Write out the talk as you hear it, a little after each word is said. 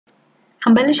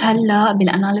هنبلش هلا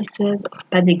بالاناليسيز اوف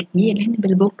pedigree اللي هن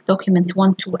بالبوك documents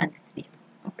 1 2 and 3.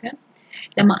 اوكي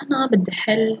لما انا بدي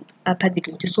احل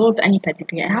pedigree to solve any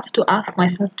pedigree I have to ask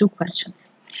myself two questions.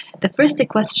 The first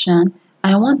question,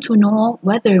 I want to know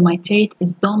whether my trait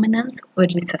is dominant or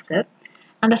recessive,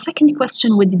 and the second question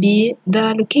would be the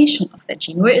location of the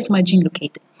gene. Where is my gene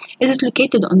located? Is it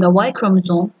located on the Y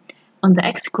chromosome, on the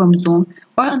X chromosome,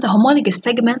 or on the homologous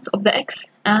segments of the X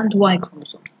and Y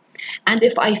chromosomes? And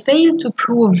if I fail to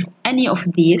prove any of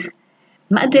these,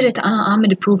 ما قدرت أنا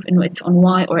أعمل proof إنه it's on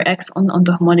Y or X on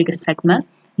the homologous segment,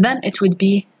 then it would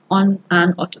be on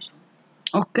an autosome.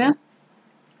 Okay?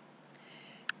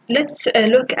 Let's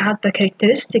look at the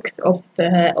characteristics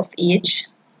of each.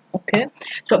 Okay?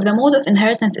 So if the mode of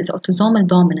inheritance is autosomal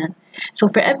dominant, so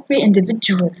for every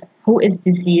individual who is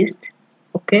diseased,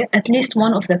 okay, at least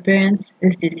one of the parents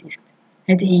is diseased.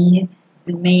 هذه هي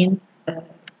the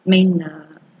main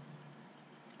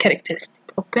characteristic.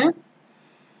 Okay?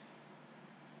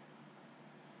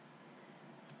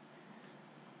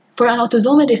 For an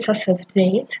autosomal recessive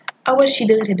trait, أول شي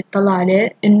دغري بتطلع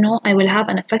عليه إنه I will have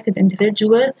an affected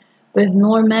individual with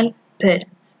normal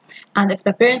parents, and if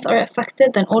the parents are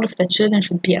affected, then all of the children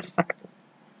should be affected.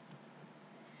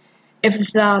 If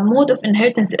the mode of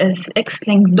inheritance is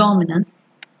X-linked dominant,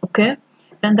 okay,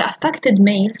 then the affected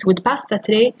males would pass the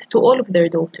trait to all of their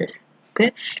daughters.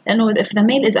 Okay, and if the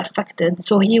male is affected,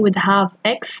 so he would have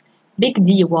X big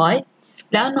DY.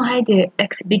 لأنه هيدي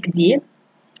X big D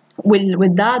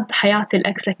with that حيعطي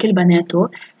الX لكل بناته,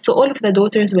 so all of the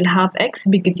daughters will have X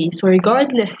big D. So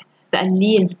regardless the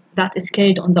allele that is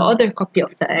carried on the other copy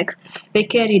of the X, they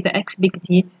carry the X big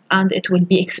D and it will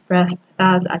be expressed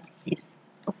as a disease.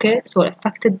 Okay, so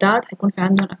affected dad هيكون في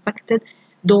عندهم affected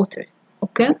daughters.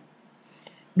 Okay,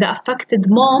 the affected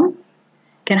mom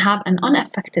can have an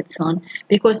unaffected son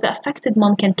because the affected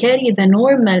mom can carry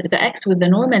the X with the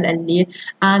normal allele,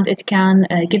 and it can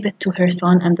give it to her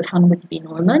son, and the son would be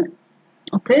normal.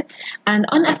 Okay, and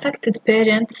unaffected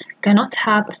parents cannot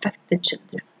have affected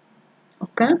children.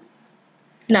 Okay,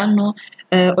 لأنه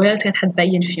or else كانت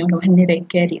حتبين فيهم لو هن they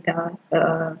carry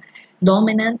the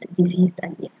dominant diseased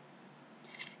allele.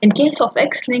 In case of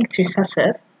X-linked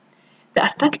recessive, the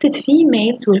affected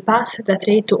females will pass the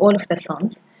trait to all of the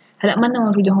sons. هلا مانا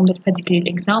موجودة هون بالpedigree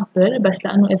example, بس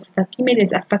لأنه if the female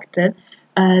is affected,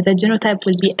 the genotype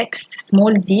will be X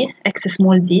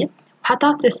small d,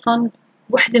 وحتعطي الصن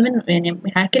وحدة منه,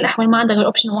 يعني كل الأحوال ما عندها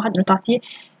غير option واحد إنه تعطيه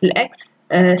الX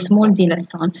small d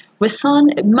للصن, والصن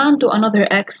ما عنده another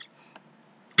X,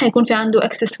 هيكون في عنده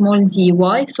X small d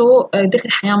Y, so دغري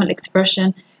حيعمل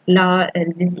expression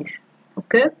للdisease.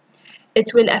 Okay?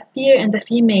 It will appear in the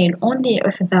female only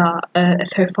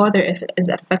if her father is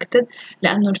affected,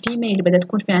 لأنه الفيميل بدها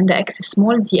تكون في عندها X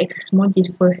small d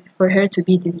for her to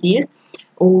be diseased,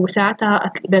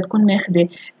 وساعتها بدها تكون ماخذة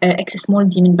X small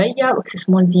d من بيا و X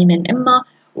small d من إمها,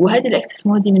 وهذه ال X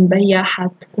small d من بيا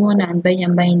حتكون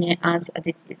مبينة as a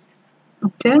disease.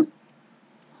 Okay.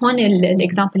 هون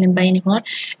الإكزامبل اللي مبينة هون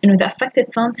إنه the affected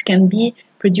sons can be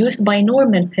produced by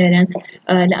normal parents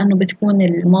لأنه بتكون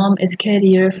المom is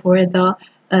carrier for the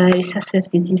recessive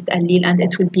diseased allele and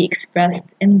it will be expressed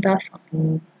in the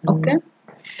son. Okay.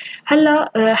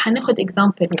 هلا حناخد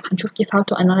example وحنشوف كيف how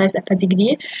to analyze a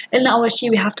pedigree. قلنا أول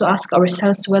شيء we have to ask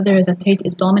ourselves whether the trait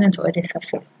is dominant or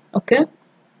recessive. Okay.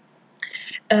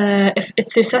 If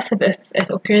it's recessive, if it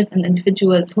occurs in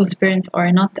individuals whose parents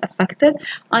are not affected,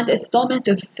 and it's dominant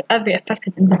if every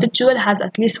affected individual has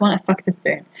at least one affected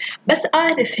parent. بس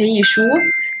أعرف هي شو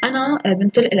أنا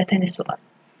بنطلق إلى تاني سؤال.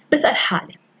 بسأل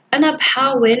حالي أنا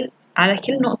بحاول على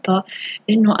كل نقطة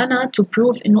إنه أنا to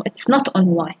prove إنه it's not on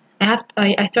Y.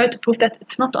 I try to prove that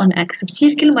it's not on X.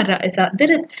 بصير كل مرة إذا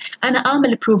قدرت أنا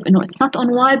أعمل prove إنه it's not on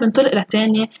Y بنطلق إلى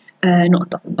تاني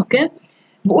نقطة. أوكي.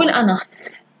 بقول أنا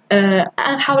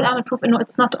بحاول أعمل proof إنه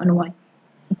it's not on Y.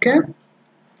 Okay.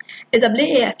 إذا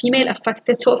بلاقي female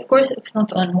affected, so of course it's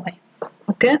not on Y.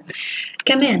 Okay.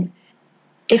 كمان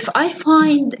if I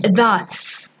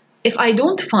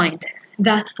don't find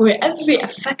that for every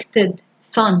affected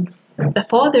son the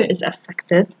father is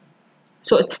affected,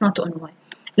 so it's not on Y.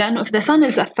 لأنه if the son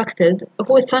is affected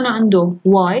هو الصن عنده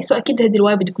Y, so أكيد هذه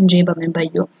الY بدي يكون جايبها من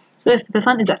بيو. So if the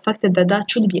son is affected, the dad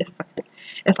should be affected.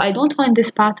 If I don't find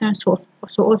this pattern, so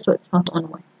also it's not on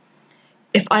Y.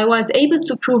 If I was able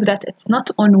to prove that it's not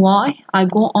on Y, I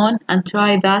go on and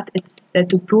try that it's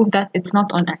to prove that it's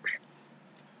not on X.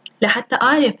 لحتى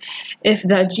أعرف if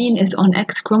the gene is on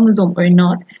X chromosome or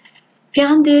not. في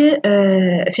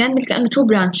عندي كأنه two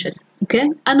branches.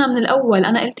 Okay. أنا من الأول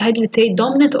أنا قلت هيدي التrait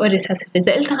dominant or recessive.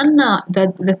 إذا قلت عنا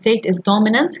the trait is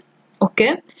dominant,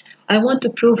 okay, I want to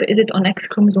prove is it on X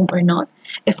chromosome or not.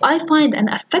 If I find an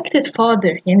affected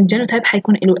father يعني الجينوتايب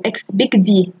حيكون له X big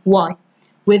D Y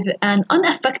with an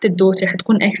unaffected daughter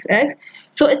حتكون XX,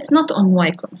 so it's not on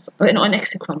Y chromosome on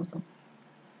X chromosome.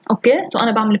 اوكي سو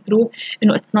انا بعمل بروف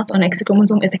انه it's not on X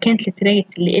chromosome اذا كانت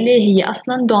التريت اللي إلي هي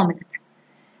اصلا dominant.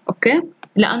 اوكي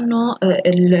لانه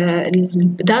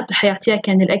الداد حيعطيها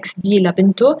كان الاكس دي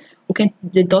لبنته وكانت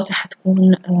الدوتر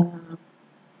حتكون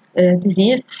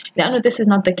disease لانه this is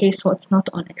not the case so it's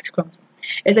not on X chromosome.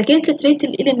 اذا كانت التريت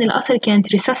اللي إلي من الاصل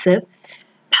كانت recessive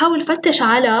بحاول فتش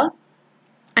على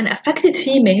an affected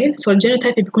female so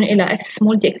الجينوتايب بيكون إلها X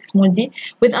small d X small d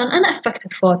with an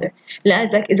unaffected father.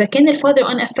 إذا كان الفاذر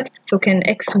unaffected so كان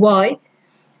XY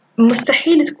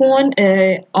مستحيل تكون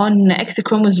on X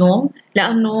chromosome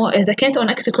لأنه إذا كانت on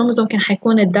X chromosome كان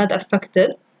حيكون الداد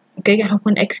affected okay كان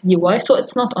حيكون XDY so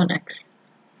it's not on X.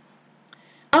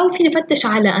 أو فيني نفتش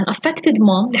على an affected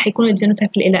mom اللي حيكون الجينوتايب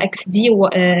اللي إلها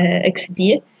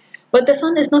XD but the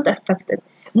son is not affected.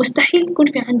 مستحيل تكون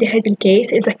في عندي هيدا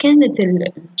الكيس إذا كانت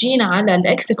الجين على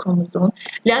الإكس كروموسوم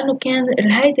لأنه كان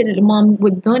هيدا المام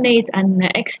would donate an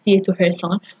XD to her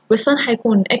son والson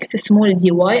حيكون X small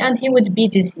dy and he would be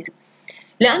diseased.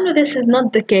 لأنه this is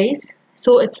not the case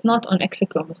so it's not on X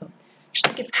chromosome.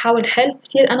 شفت كيف حاول حل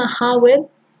كتير أنا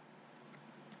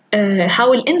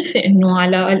حاول انفي إنه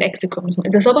على الإكس كروموسوم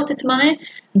إذا زبطت معي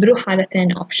بروح على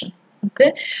تاني option.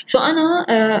 اوكي سو انا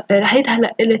رحيت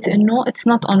هلا قلت انه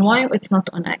it's not on Y و it's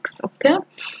not on X. اوكي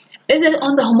اذا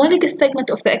on the homologous segment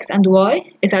of the X and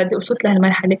Y اذا وصلت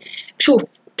لهالمرحله بشوف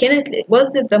كانت was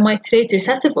the my trait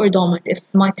recessive or dominant. If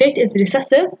my trait is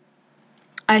recessive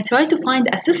I try to find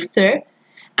a sister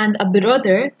and a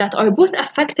brother that are both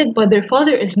affected but their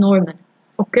father is normal.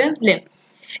 اوكي ليه؟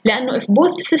 لأنه if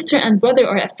both sister and brother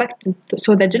are affected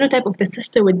so the genotype of the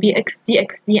sister would be XD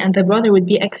and the brother would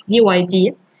be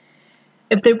XDYD.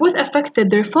 If they're both affected,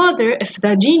 their father, if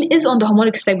the gene is on the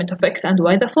homologous segment of X and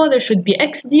Y, the father should be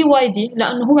XDYD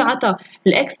لأنه هو عطى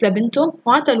الX لبنته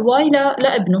وعطى الY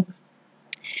لابنه.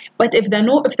 But if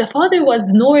the father was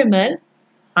normal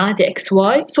عادي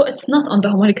XY, so it's not on the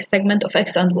homologous segment of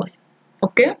X and Y.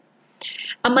 Okay?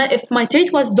 If my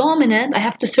trait was dominant, I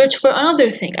have to search for another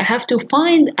thing. I have to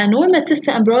find a normal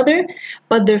sister and brother,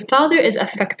 but their father is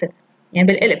affected. يعني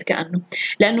بالقلب كأنه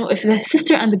لأنه if the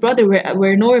sister and the brother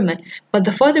were normal but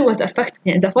the father was affected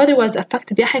يعني the father was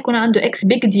affected يا حيكون عنده X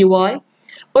big DY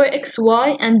or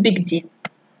XY and big D.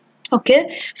 okay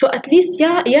so at least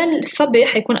يا الصبي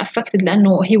حيكون affected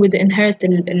لأنه he would inherit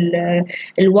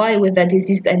ال Y with the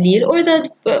diseased allele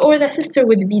or the sister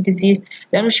would be diseased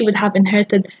لأنه she would have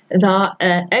inherited the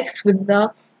X with the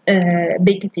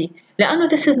big D. لأنه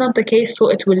this is not the case so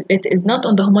it is not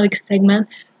on the homologous segment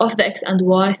of the X and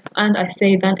Y and I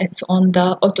say then it's on the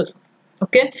autosome.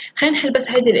 اوكي خلينا نحل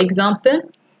بس هيدي الاكزامبل.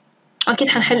 اكيد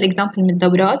حنحل الاكزامبل من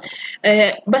الدورات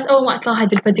بس اول ما اطلع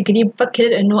هيدي الباديجري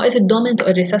بفكر انه is it dominant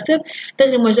or recessive.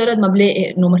 دغري مجرد ما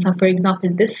بلاقي انه مثلا for example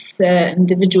this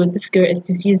individual this girl is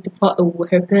diseased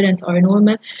her parents are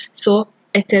normal so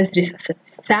it is recessive.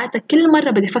 ساعتها كل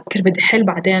مرة بدي أفكر بدي أحل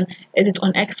بعدين is it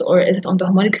on X or is it on the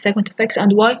homologous segment of X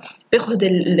and Y باخد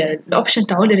الأوبشن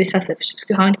تاعول الريسيسيف.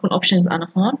 شو هون يكون options أنا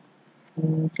هون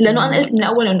لأنه أنا قلت من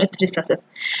الأول إنه it's recessive.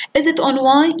 is it on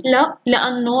Y؟ لا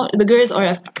لأنه the girls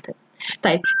are affected.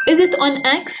 طيب is it on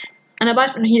X؟ أنا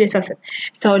بعرف إنه هي recessive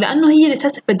so لأنه هي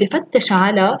recessive بدي أفتش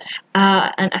على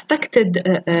an affected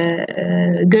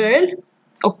girl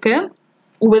okay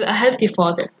with a healthy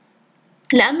father.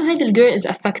 لأنه هيدا الجيرل is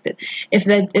affected if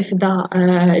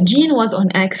the gene was on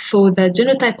X so the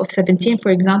genotype of 17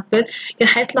 for example كان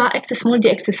حيطلع X small d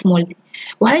X small d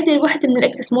وهيدا الوحدة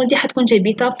من X small d حتكون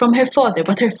جايبيتها from her father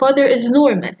but her father is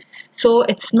normal so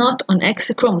it's not on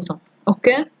X chromosome.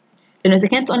 okay لأنه إذا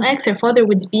كانت on X her father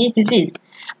would be diseased.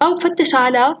 أو بفتش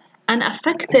على an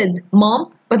affected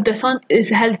mom but the son is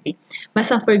healthy.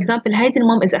 مثلا for example هيدي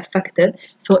المام is affected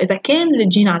so إذا كان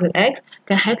الجين على الإكس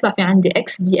كان حيطلع في عندي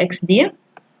XD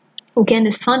وكان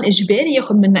الصن إجباري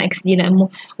ياخد منها XD لأمه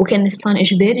وكان الصن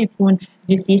إجباري يكون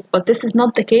diseased but this is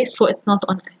not the case so it's not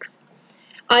on X.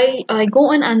 I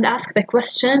go on and ask the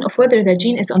question of whether the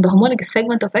gene is on the homologous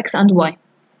segment of X and Y.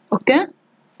 okay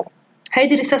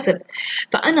هيدي recessive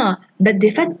فأنا بدي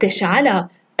فتش على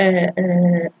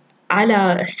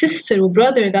على sister و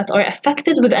brother that are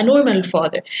affected with a normal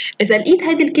father. إذا لقيت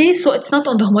هيدي الكيس so it's not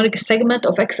on the homologous segment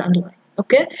of X and Y.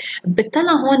 اوكي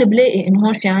بتطلع هون بلاقي انه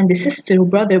هون في عندي sister و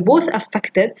brother both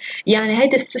affected يعني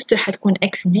هيدي السيستر حتكون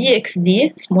XD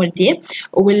small d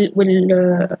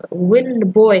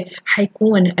والبوي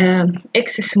حيكون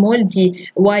X small d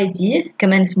YD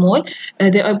كمان small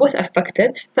they are both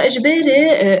affected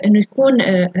فإجباري انه يكون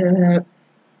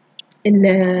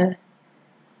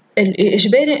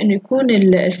الإجباري إنه يكون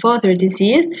father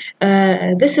disease.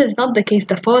 This is not the case.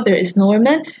 The father is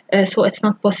normal, so it's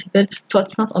not possible. So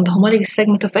it's not on the homologous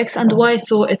segment of X and Y,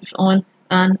 so it's on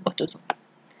an autosome.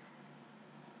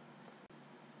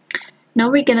 Now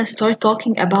we're gonna start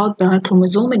talking about the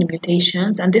chromosomal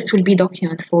mutations, and this will be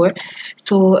document 4.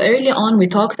 So early on we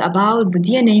talked about the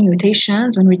DNA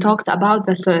mutations when we talked about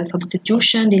the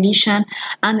substitution, deletion,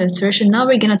 and insertion. Now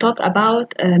we're gonna talk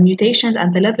about mutations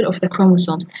at the level of the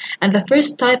chromosomes. And the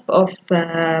first type of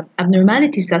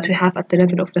abnormalities that we have at the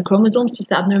level of the chromosomes is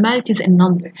the abnormalities in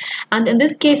number. And in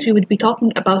this case we would be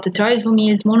talking about the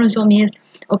trisomies, monosomies.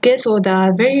 Okay, so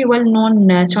the very well-known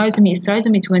trisomy is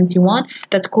trisomy 21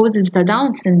 that causes the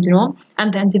Down syndrome,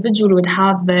 and the individual would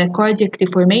have cardiac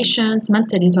deformations,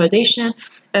 mental retardation,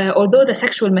 although the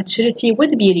sexual maturity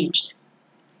would be reached.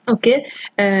 Okay,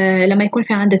 لما يكون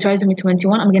في عندي trisomy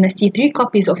 21 I'm gonna see 3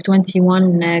 copies of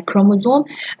 21 chromosome,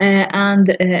 and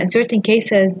in certain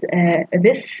cases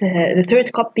the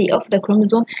third copy of the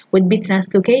chromosome would be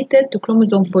translocated to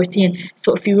chromosome 14.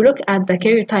 So if you look at the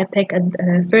karyotype pic at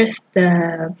first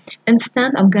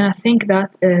instant, I'm gonna think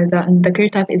that the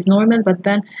karyotype is normal, but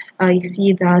then I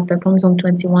see that the chromosome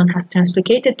 21 has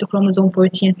translocated to chromosome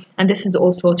 14, and this is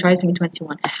also trisomy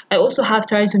 21. I also have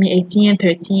trisomy 18,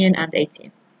 13, and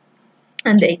 18.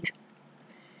 And 8.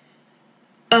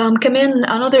 كمان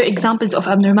another examples of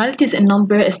abnormalities in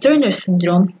number is Turner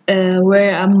syndrome,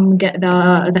 where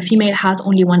the female has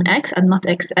only one X and not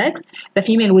XX. The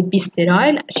female would be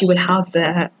sterile, she will have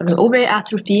ovary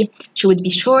atrophy, she would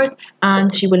be short,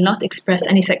 and she will not express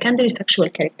any secondary sexual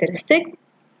characteristics.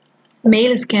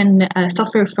 Males can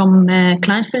suffer from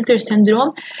Klinefelter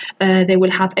syndrome. They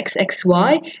will have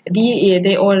XXY.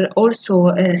 They are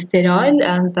also sterile,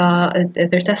 and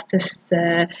their testis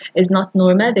is not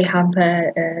normal. They have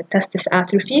testis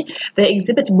atrophy. They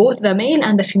exhibit both the male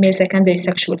and the female secondary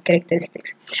sexual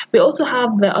characteristics. We also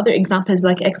have other examples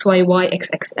like XYY,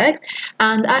 XXX,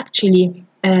 and actually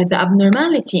the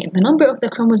abnormality in the number of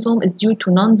the chromosome is due to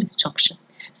non-disjunction.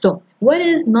 So what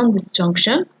is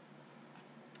non-disjunction?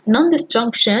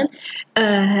 Non-disjunction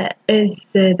is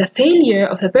the failure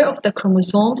of a pair of the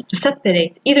chromosomes to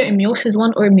separate either in meiosis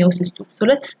 1 or meiosis 2. So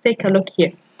let's take a look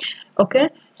here. Okay,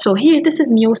 so here this is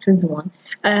meiosis 1.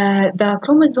 The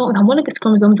homologous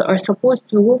chromosomes are supposed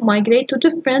to migrate to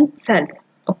different cells.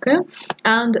 Okay,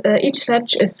 and each cell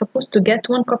is supposed to get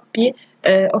one copy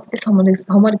of this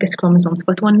homologous chromosomes.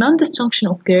 But when non-disjunction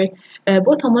occurs,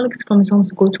 both homologous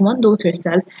chromosomes go to one daughter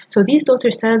cell. So these daughter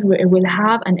cells will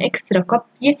have an extra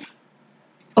copy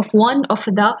of one of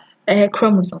the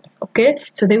chromosomes. Okay,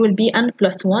 so they will be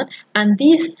n+1, and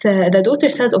these the daughter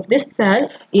cells of this cell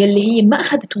يلي هي ما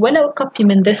أخذت ولا copy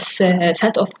من this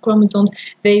set of chromosomes,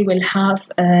 they will have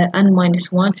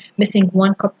n-1, missing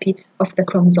one copy of the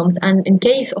chromosomes. And in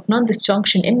case of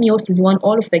non-disjunction in meiosis 1,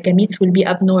 all of the gametes will be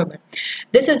abnormal.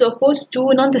 This is opposed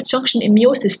to non-disjunction in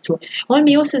meiosis 2. On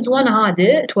meiosis 1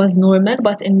 عادي, it was normal,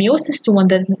 but in meiosis 2, when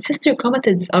the sister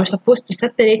chromatids are supposed to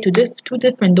separate to two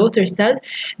different daughter cells,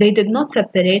 they did not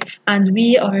separate, and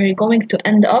we are going to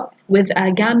end up with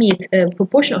a gamete,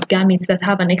 proportion of gametes that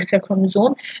have an extra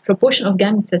chromosome, proportion of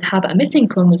gametes that have a missing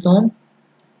chromosome,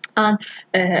 and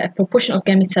proportion of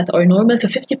gametes that are normal. So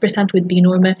 50% would be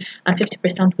normal and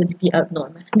 50% would be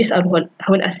abnormal. بيسألوا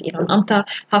هالأسئلة. أمتى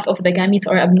half of the gametes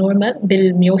are abnormal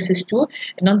بالmeiosis 2,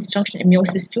 non-disjunction in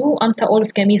meiosis 2. أمتى all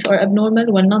of gametes are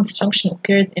abnormal when non-disjunction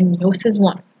occurs in meiosis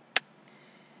 1.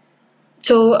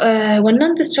 So when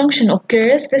non-disjunction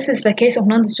occurs, this is the case of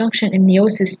non-disjunction in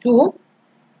meiosis 2.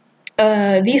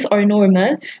 These are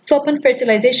normal. So upon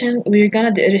fertilization, we're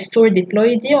gonna restore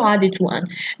diploidy وعادي 2N.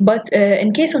 But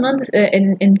in case of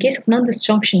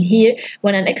non-disjunction here,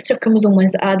 when an extra chromosome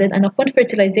was added, and upon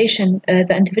fertilization,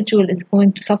 the individual is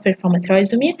going to suffer from a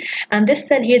trisomy. And this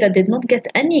cell here that did not get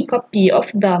any copy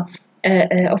of the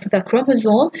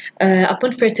chromosome,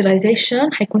 upon fertilization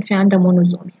هيكون في عندها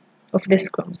monosomy of this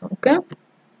chromosome. Okay.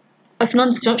 If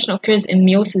non-disjunction occurs in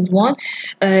meiosis 1,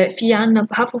 في عنا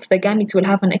half of the gametes will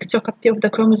have an extra copy of the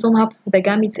chromosome, half of the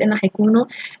gametes إنها حيكونوا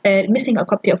missing a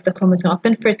copy of the chromosome.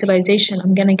 Upon fertilization,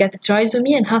 I'm gonna get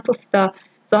trisomy and half of the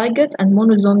zygote and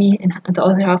monosomy in the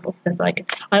other half of the zygote.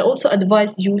 I also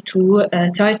advise you to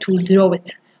try to draw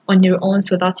it on your own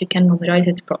so that you can memorize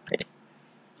it properly.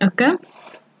 Okay.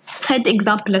 هاد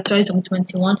example trisomy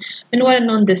 21. من وراء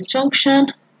non-disjunction,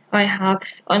 I have,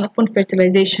 upon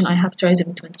fertilization, I have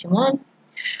trisomy 21.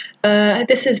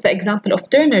 This is the example of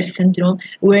Turner syndrome,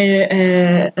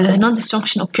 where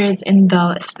non-disjunction occurs in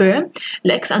the sperm.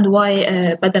 The X and Y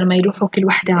بدل ما يروحوا كل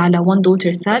واحدة على one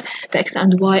daughter cell, the X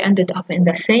and Y ended up in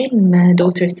the same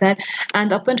daughter cell,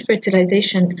 and upon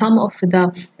fertilization, some of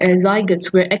the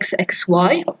zygotes were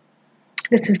XXY.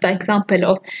 This is the example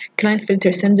of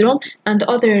Klinefelter syndrome, and the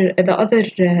other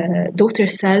daughter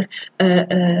cells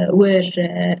were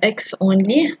X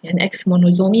only, يعني X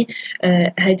monosomy.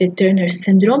 هذه Turner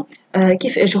syndrome.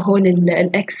 كيف اجوا هول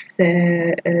الاكس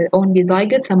only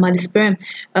zygotes لما السبرم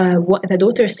the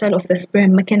daughter cell of the sperm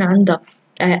ما كان عندها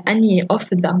any of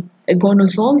the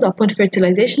gonosomes upon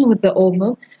fertilization with the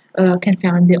ovum. كان في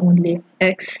عندي only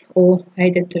X أو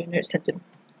هيدا Turner syndrome.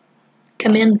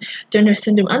 كمان Turner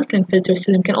syndrome and Klinefelter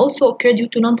syndrome can also occur due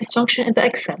to non-disjunction in the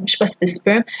egg cell, مش بس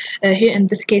بالsperm. Here in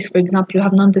this case, for example, you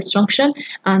have non-disjunction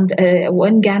and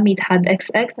one gamete had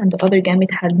XX and the other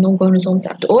gamete had no gonosomes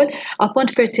at all. Upon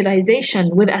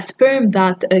fertilization with a sperm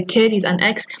that carries an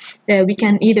X, we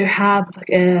can either have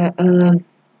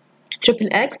triple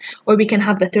X or we can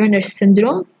have the Turner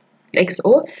syndrome,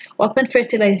 XO. Upon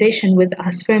fertilization with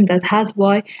a sperm that has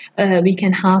Y, we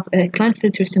can have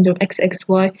Klinefelter syndrome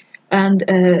XXY. And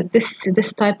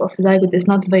this type of zygote is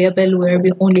not viable where we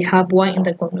only have Y in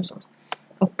the chromosomes.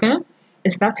 Okay,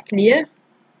 is that clear?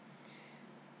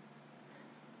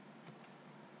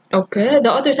 Okay,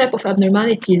 the other type of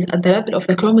abnormalities at the level of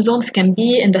the chromosomes can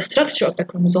be in the structure of the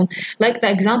chromosome, like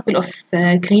the example of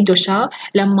Cri-du-Chat,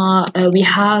 لما we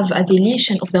have a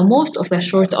deletion of the most of the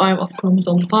short arm of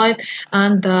chromosome 5,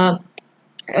 and the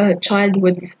child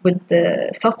would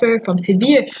suffer from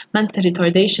severe mental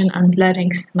retardation and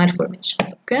larynx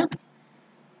malformations. Okay.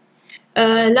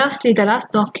 Lastly, the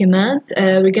last document,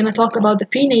 we're going to talk about the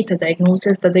prenatal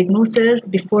diagnosis, the diagnosis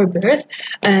before birth.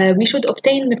 We should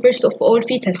obtain, first of all,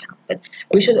 fetal sample.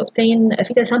 We should obtain a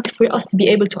fetal sample for us to be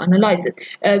able to analyze it.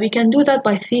 We can do that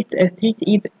by three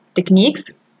techniques.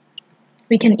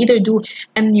 We can either do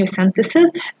amniocentesis,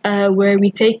 where we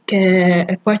take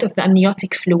a part of the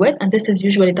amniotic fluid, and this is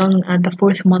usually done at the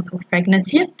 4th month of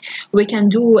pregnancy. We can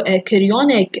do a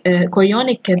chorionic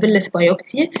villus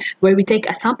biopsy, where we take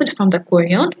a sample from the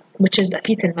chorion, which is a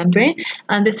fetal membrane,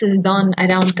 and this is done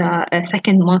around the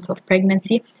 2nd month of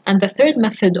pregnancy. And the third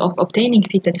method of obtaining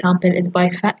fetal sample is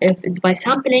by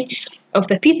sampling of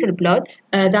the fetal blood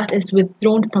that is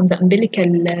withdrawn from the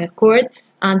umbilical cord,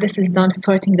 and this is done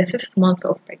starting the 5th month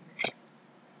of pregnancy.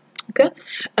 Okay.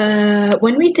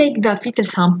 When we take the fetal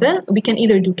sample, we can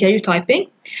either do karyotyping,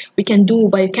 we can do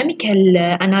biochemical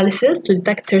analysis to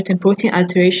detect certain protein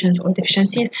alterations or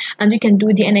deficiencies, and we can do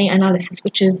DNA analysis,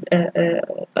 which is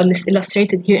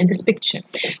illustrated here in this picture.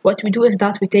 What we do is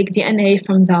that we take DNA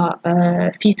from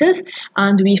the fetus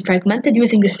and we fragment it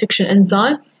using restriction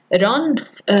enzyme, run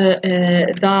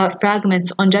the fragments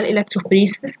on gel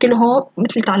electrophoresis كلهم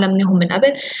مثل تعلمناهم من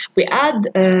قبل. We add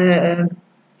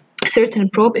certain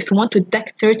probe if we want to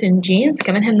detect certain genes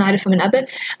كمان هم نعرفها من قبل,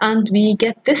 and we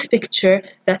get this picture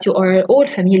that you are all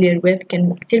familiar with.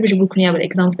 كان كتير بيجيبوا لكم اياها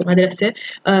بالاكزامز بالمدرسه,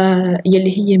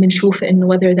 يلي هي بنشوف انه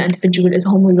whether the individual is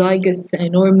homozygous,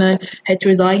 normal,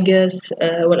 heterozygous,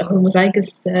 ولا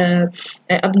homozygous,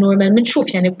 abnormal.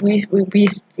 بنشوف يعني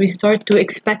we start to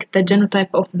expect the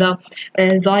genotype of the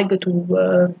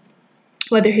zygote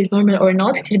whether he's normal or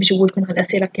not. كتير بيجيبوا لكم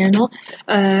هالأسئلة كانوا.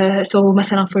 So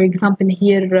مثلا for example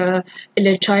here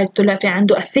the child طلع في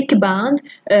عنده a thick band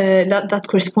that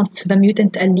corresponds to the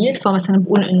mutant allele, فمثلا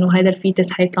بقول إنه هذا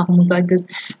الفيتس حيطلع homozygous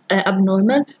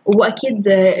abnormal. وأكيد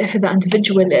if the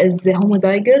individual is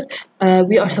homozygous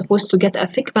we are supposed to get a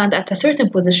thick band at a certain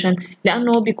position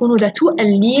لأنه بيكونوا the two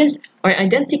alleles are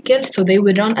identical, so they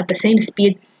will run at the same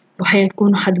speed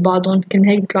وحيكونوا حد بعضهم. كل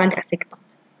هيك بيطلع لي a thick band.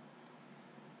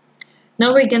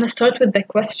 Now we're going to start with the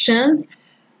questions.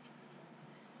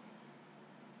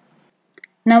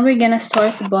 Now we're going to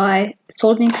start by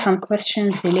solving some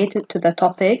questions related to the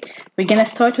topic. We're going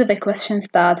to start with the questions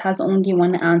that has only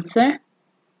one answer.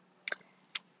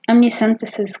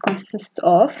 Amniocentesis consists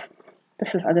of,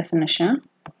 this is a definition.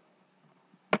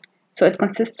 So it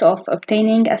consists of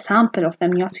obtaining a sample of the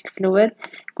amniotic fluid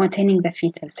containing the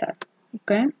fetal cell.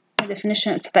 Okay? The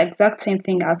definition, it's the exact same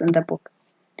thing as in the book.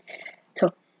 So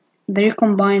the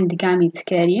recombined gametes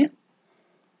carry.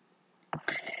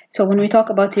 So when we talk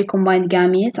about recombined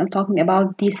gametes, I'm talking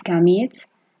about these gametes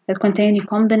that contain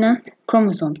recombinant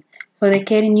chromosomes. So they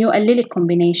carry new allelic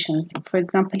combinations. For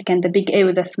example, can the big A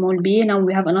with the small b, now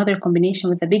we have another combination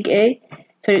with the big A.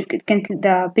 So it can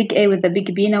the big A with the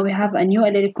big B, now we have a new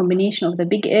allelic combination of the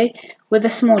big A with the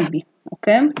small b.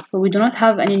 Okay, so we do not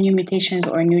have any new mutations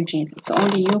or new genes, it's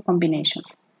only new combinations.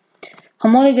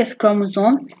 Homologous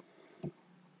chromosomes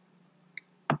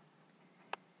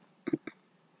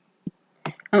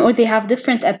or they have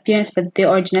different appearance but they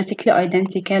are genetically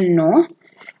identical. No.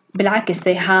 بالعكس,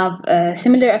 they have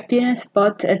similar appearance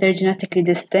but they're genetically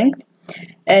distinct.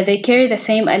 They carry the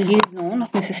same allele. No,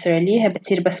 not necessarily. هي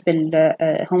بتصير بس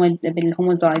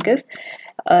بالhomozygous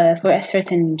for a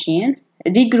certain gene.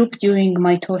 Regroup during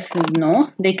mitosis. No,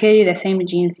 they carry the same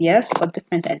genes, yes, but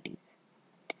different alleles.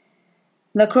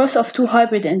 The cross of two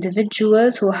hybrid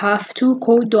individuals who have two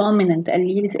codominant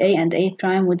alleles A and A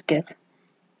prime would give.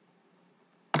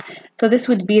 So this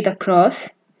would be the cross.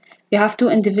 You have two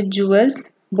individuals,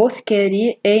 both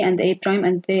carry A and A prime,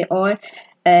 and they are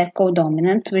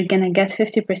codominant. We're gonna get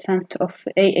 50% of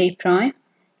AA prime,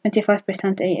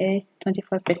 25% AA,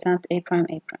 25% A prime,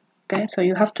 A prime. Okay, so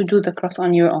you have to do the cross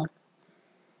on your own.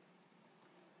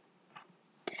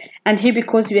 And here,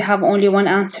 because we have only one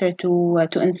answer to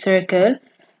encircle,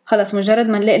 خلاص مجرد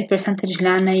ما نلاقي البرسنتج اللي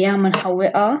عنا إياه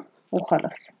منحوقها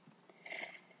وخلاص.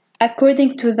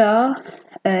 According to the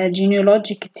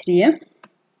genealogic tree,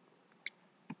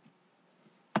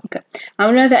 okay,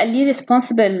 عملنا the allele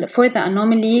responsible for the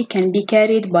anomaly can be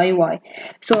carried by Y.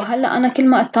 So هلا أنا كل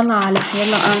ما أطلع على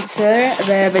حيلا answer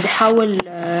بدي حاول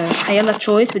حيلا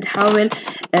choice بدي حاول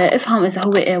أفهم إذا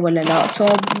هو إيه ولا لا. So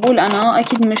بقول أنا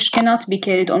أكيد مش cannot be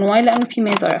carried on Y لأنه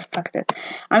females are affected.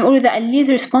 عم أقول the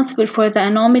allele responsible for the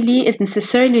anomaly is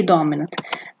necessarily dominant.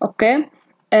 Okay.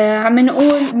 عم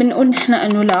بنقول نحن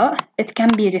إنه لا, it can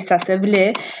be recessive.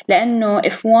 ليه؟ لأنه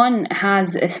if one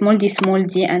has a small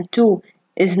d and 2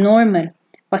 is normal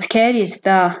but carries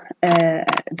the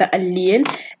allele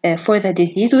for the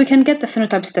disease, we can get the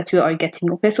phenotypes that we are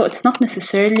getting. Okay, so it's not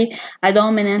necessarily a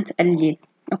dominant allele.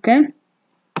 Okay.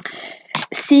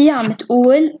 C عم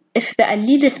تقول if the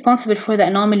allele responsible for the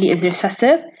anomaly is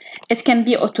recessive, it can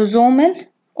be autosomal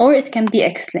or it can be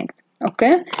X-linked.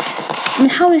 Okay.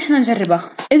 بنحاول إحنا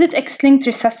نجربها. Is it X-linked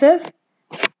recessive?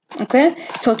 Okay.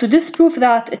 So to disprove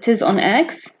that it is on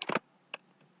X,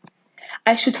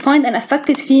 I should find an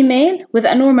affected female with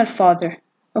a normal father.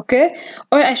 Okay.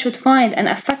 Or I should find an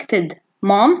affected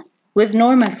mom with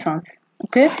normal sons.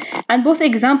 Okay. And both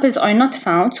examples are not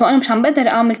found. So أنا مش عم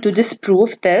بقدر أعمل to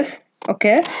disprove this.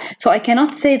 Okay. So I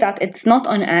cannot say that it's not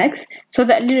on X. So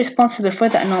the allele responsible for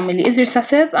the anomaly is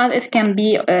recessive and it can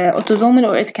be autosomal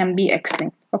or it can be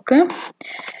X-linked. Okay.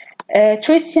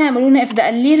 Choice C عملونا if the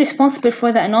allele responsible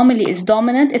for the anomaly is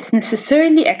dominant, it's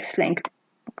necessarily X-linked.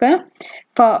 Okay.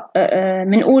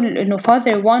 فمنقول إنه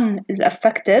father 1 is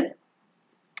affected,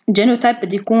 genotype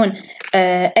بده يكون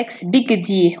X big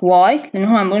D Y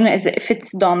لأنه هو عملونا if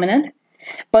it's dominant,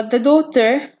 but the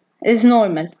daughter is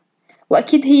normal.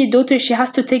 وأكيد هي daughter she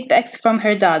has to take the X from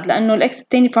her dad لأنه ال X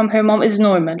التاني from her mom is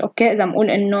normal. Okay. إذا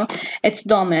بقول إنه it's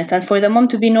dominant and for the mom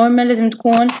to be normal لازم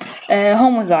تكون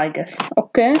homozygous.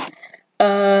 Okay.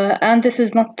 And this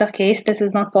is not the case. This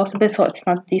is not possible. So it's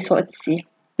not D. So it's C.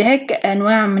 بهيك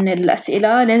أنواع من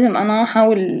الأسئلة لازم أنا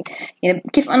أحاول يعني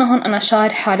كيف أنا هون أنا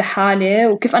شارحة لحالي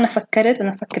وكيف أنا فكرت أنا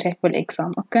أفكر هيك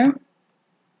بالإكزام. Okay.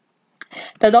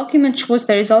 The document shows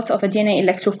the results of a DNA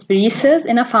electrophoresis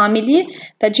in a family.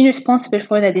 The gene responsible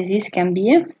for the disease can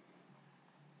be.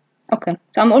 Okay.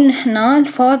 So عم قول نحنا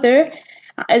father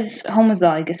is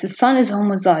homozygous, the son is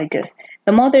homozygous,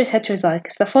 the mother is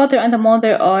heterozygous, the father and the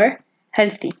mother are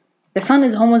healthy. The son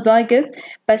is homozygous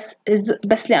بس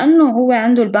لأنه هو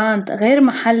عنده الباند غير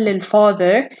محل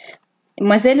الفاذر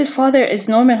ما زال الفاذر is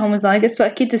normal homozygous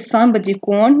فأكيد الصن بده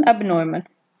يكون abnormal.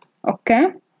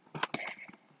 Okay.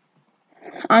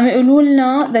 عم يقولوا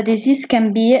لنا the disease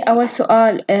can be أول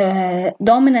سؤال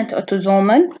dominant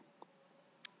autosomal.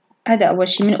 هذا أول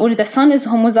شيء بنقول the son is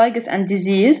homozygous and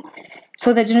diseased,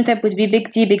 so the genotype would be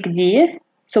big D.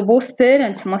 So both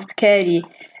parents must carry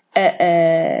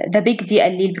the big D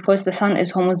allele because the son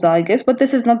is homozygous, but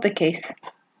this is not the case.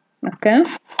 Okay.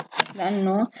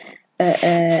 لأنه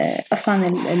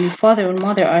أصلاً the father and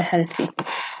mother are healthy.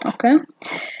 Okay.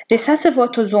 Recessive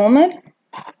autosomal.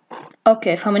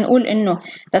 Okay. فمنقول إنه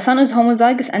the son is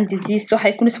homozygous and diseased, so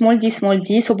حيكون small d,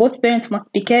 so both parents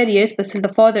must be carriers, but still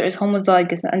the father is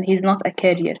homozygous and he's not a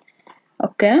carrier.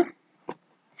 Okay.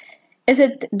 Is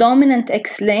it dominant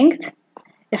X-linked?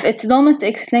 If it's dominant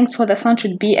X-linked, so the son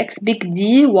should be X big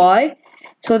D Y,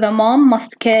 so the mom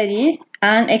must carry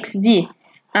an XD.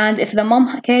 And if the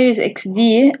mom carries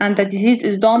XD and the disease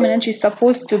is dominant, she's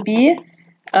supposed to be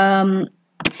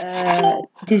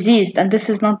diseased, and this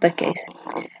is not the case.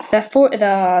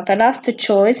 The last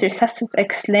choice, recessive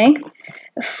X-linked,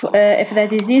 if the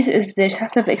disease is the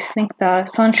recessive X-linked, the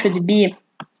son should be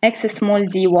X small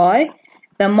dy,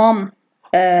 the mom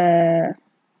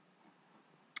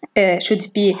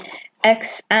should be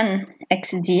XN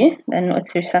XD لأنه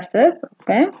it's recessive.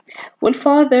 okay.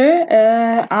 والfather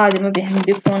عادي ما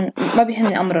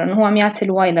بيهمني أمره لأنه هو عم يعطي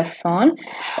الواي للصون.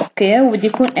 okay. وبده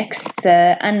يكون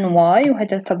XNY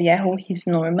وهذا طبيعي هو he's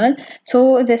normal.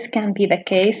 so this can be the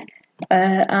case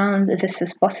and this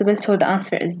is possible, so the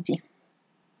answer is D.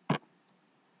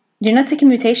 Genetic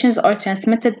mutations are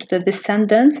transmitted to the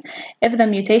descendants if the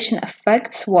mutation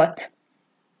affects what?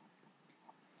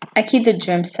 أكيد the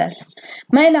germ cells.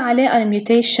 ما إلها علاقة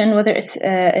الميوتيشن whether it's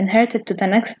inherited to the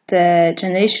next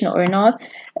generation or not.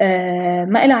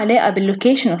 ما إلها علاقة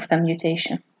بالlocation of the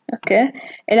mutation. okay.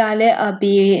 إلها علاقة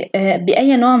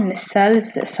بأي نوع من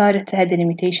السيلز صارت هذه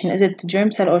الميوتيشن. is it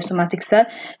germ cell or somatic cell?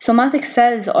 Somatic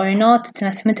cells are not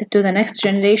transmitted to the next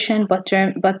generation, but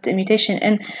mutation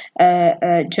in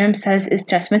germ cells is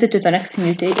transmitted to the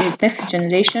next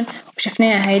generation.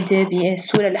 وشفناها هيدي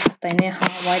بالصورة اللي حطيناها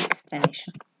while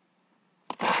explanation.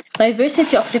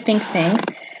 Diversity of living things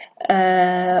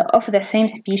of the same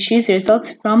species results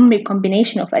from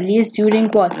recombination of alleles during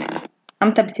what?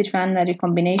 أمتى بصير في عنا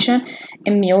recombination؟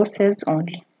 in meiosis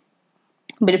only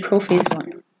بالprophase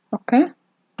 1. okay.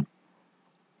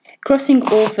 Crossing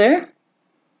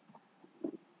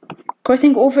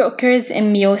over occurs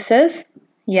in meiosis.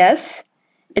 yes.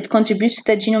 It contributes to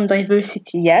the genome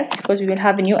diversity, yes, because we will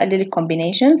have new allelic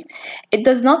combinations. It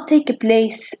does not take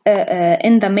place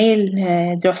in the male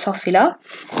Drosophila.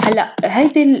 هلا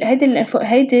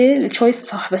هيدي الchoice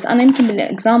صح، بس أنا يمكن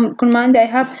بالإكزام كل ما عندي I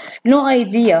have no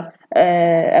idea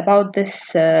about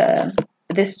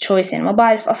this choice. يعني ما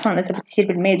بعرف أصلا إذا بتصير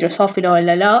بالمale Drosophila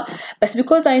ولا لا، بس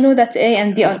because I know that A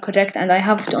and B are correct and I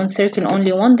have to encircle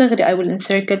only one دغري I will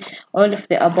encircle all of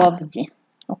the above D.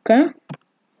 okay.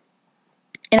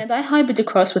 In a dihybrid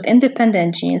cross with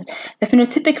independent genes, the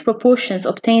phenotypic proportions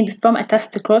obtained from a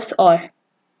test cross are.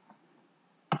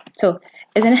 So,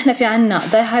 إذا نحن في عنا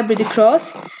dihybrid cross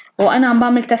وأنا عم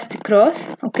بعمل test cross,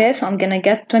 okay, so I'm gonna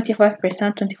get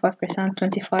 25%, 25%,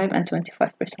 25 and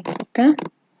 25%, okay.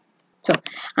 So,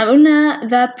 عم قلنا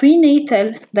the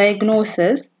prenatal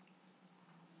diagnosis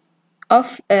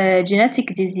of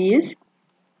genetic disease.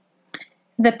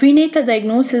 The prenatal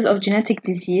diagnosis of genetic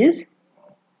disease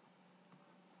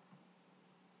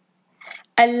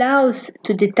allows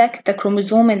to detect the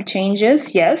chromosomal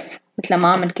changes, yes, مثل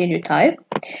ما عمل karyotype.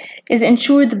 Is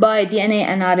ensured by DNA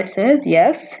analysis,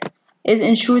 yes. Is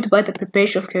ensured by the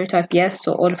preparation of karyotype, yes.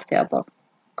 So all of the above.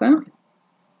 Okay.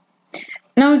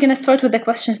 Now we're gonna start with the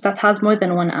questions that has more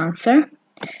than one answer.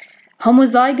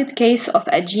 Homozygous case of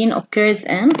a gene occurs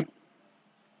in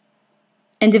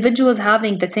individuals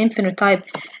having the same phenotype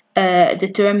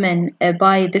determined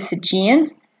by this gene.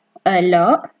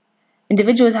 لا.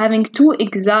 Individuals having two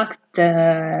exact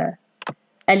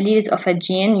alleles of a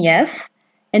gene, yes.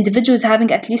 Individuals having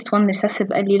at least one recessive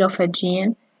allele of a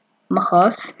gene, ما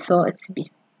خاص, so it's B.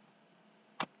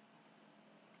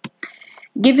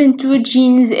 Given two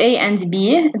genes A and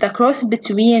B, the cross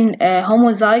between a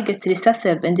homozygous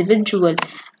recessive individual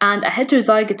and a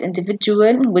heterozygous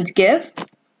individual would give.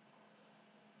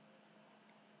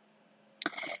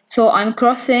 So I'm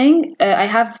crossing, I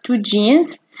have two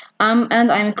genes,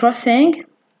 and I'm crossing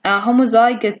a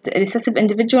homozygous recessive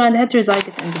individual and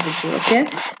heterozygous individual, okay?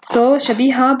 So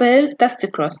شبيهة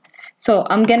بالtest cross. So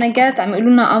I'm gonna get,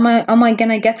 am I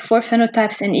gonna get 4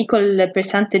 phenotypes in equal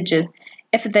percentages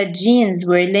if the genes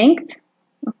were linked,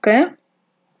 okay?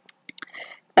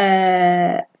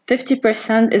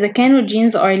 50% إذا كانوا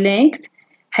genes are linked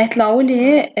هيطلعوا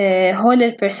لي هول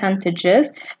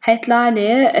البرسنتجز، هيطلع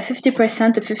لي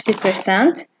 50% ب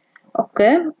 50%.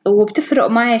 اوكي. وبتفرق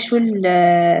معي شو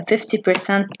ال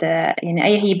 50% يعني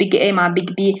أي هي big A مع big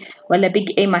B ولا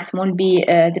big A مع small b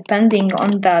depending on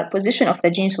the position of the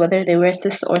genes whether they were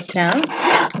cis or trans.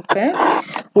 اوكي.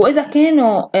 وإذا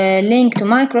كانوا linked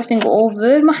ومع crossing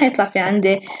over ما حيطلع في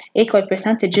عندي equal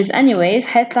percentages anyways،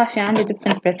 حيطلع في عندي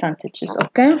different percentages.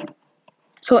 اوكي.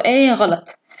 so A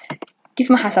غلط.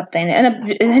 كيف ما حسبت يعني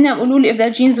أنا هنا عم يقولوا لي if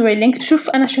the genes were linked، بشوف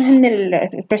أنا شو هن ال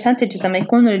percentages لما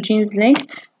يكونوا ال genes linked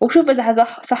وبشوف إذا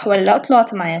صح ولا لا.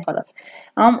 طلعت معي غلط.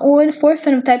 عم أقول 4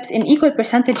 phenotypes in equal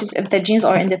percentages if the genes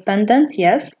are independent,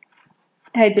 yes.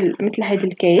 هيدي مثل هيدي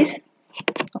الكيس.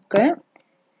 okay.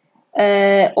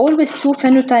 Always 2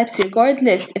 phenotypes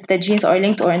regardless if the genes are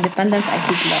linked or independent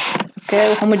أكيد لا.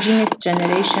 okay. homogeneous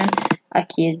generation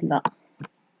أكيد لا.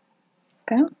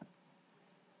 okay.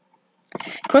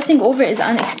 Crossing over is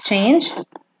an exchange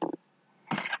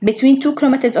between two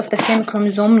chromatids of the same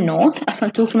chromosome. No.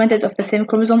 أصلا two chromatids of the same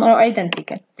chromosome are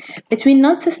identical. Between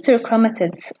non-sister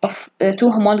chromatids of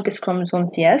two homologous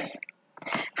chromosomes, yes.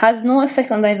 Has no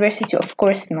effect on diversity, of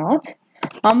course not.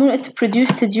 معمول it's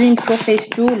produced during prophase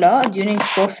 2 لا during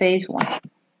prophase 1.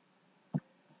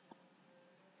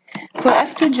 For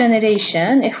F2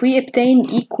 generation, if we obtain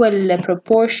equal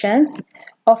proportions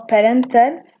of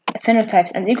parental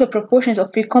phenotypes and equal proportions of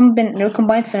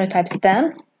recombined phenotypes,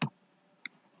 then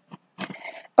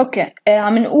okay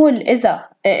عم نقول إذا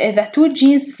the two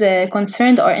genes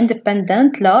concerned are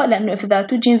independent لا لأنه if the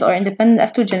two genes are independent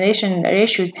F2 generation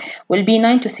ratios will be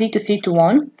 9 to 3 to 3 to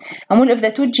 1. عم نقول if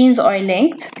the two genes are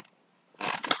linked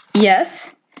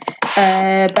yes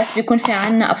بس بيكون في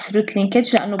عنا absolute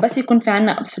linkage لأنه بس يكون في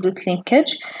عنا absolute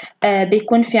linkage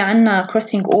بيكون في عنا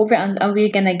crossing over and we're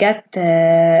gonna get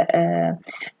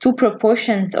two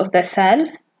proportions of the cell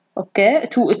okay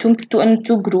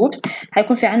two groups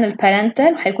هيكون في عنا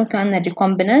الparental وهيكون في عنا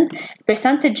recombinant.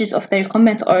 Percentages of the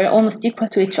recombinant are almost equal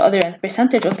to each other and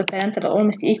percentage of the parental are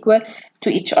almost equal to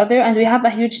each other, and we have a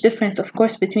huge difference of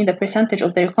course between the percentage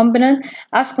of the recombinant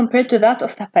as compared to that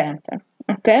of the parental.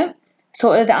 Okay, so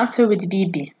the answer would be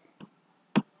B.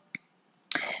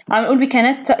 We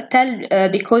cannot tell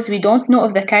because we don't know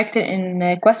if the character in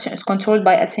question is controlled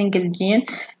by a single gene.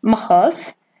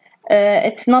 خاص.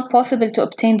 It's not possible to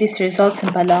obtain these results in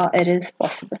Bala. It is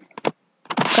possible.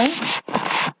 Okay.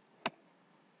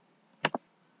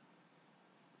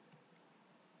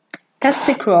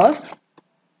 Test cross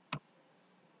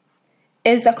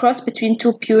is a cross between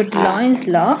two pure lines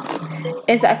لا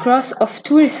is a cross of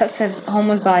two recessive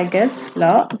homozygotes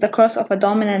لا the cross of a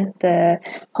dominant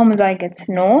homozygotes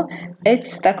no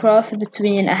it's the cross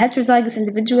between a heterozygous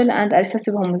individual and a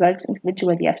recessive homozygous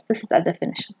individual yes this is a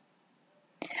definition.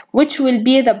 Which will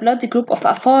be the blood group of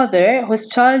a father whose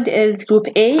child is group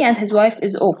A and his wife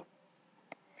is O.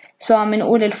 So عم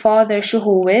نقول الfather شو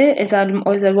هو is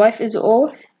the wife is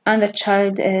O and the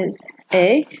child is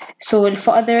A. So the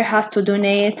father has to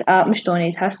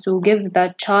has to give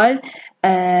the child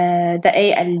the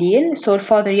A allele. So the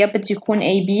father يا بده يكون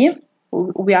AB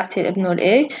ويعطي ابنه ال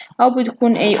A أو بده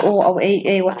يكون AO أو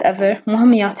AA whatever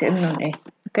مهم يعطي ابنه ال A.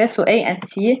 Okay, so A and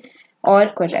C are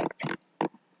correct.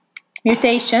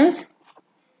 Mutations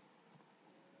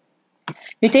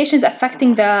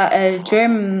affecting the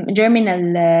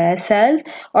germinal cells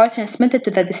are transmitted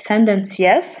to the descendants,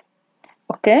 yes.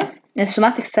 Okay, and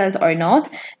somatic cells are not.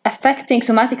 Affecting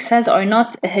somatic cells are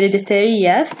not hereditary,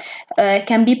 yes.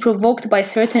 Can be provoked by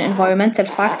certain environmental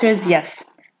factors, yes.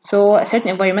 So certain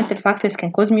environmental factors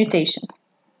can cause mutations.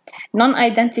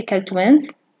 Non-identical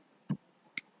twins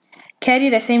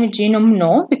carry the same genome,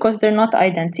 no, because they're not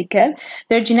identical.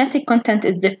 Their genetic content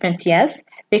is different, yes.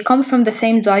 They come from the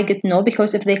same zygote, no,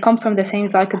 because if they come from the same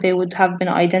zygote they would have been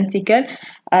identical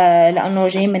لأنه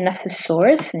جاي من نفس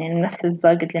الsource يعني نفس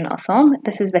الzygote اللي انقسم.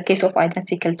 This is the case of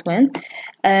identical twins.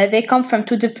 They come from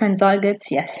two different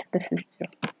zygotes, yes, this is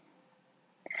true.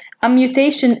 A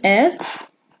mutation is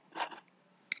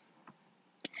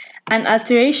an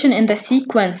alteration in the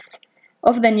sequence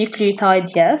of the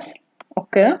nucleotide, yes.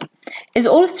 Okay, is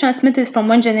always transmitted from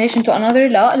one generation to another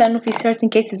لا لأنه في certain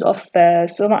cases of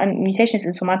mutations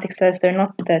in somatic cells they're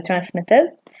not transmitted.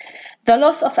 The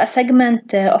loss of a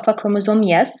segment of a chromosome,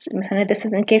 yes, مثلا this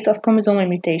is in case of chromosomal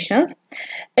mutations.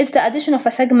 Is the addition of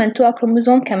a segment to a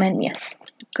chromosome كمان yes.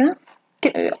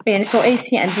 Okay, يعني so A,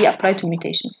 C and D apply to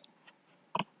mutations.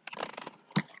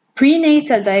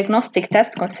 Prenatal diagnostic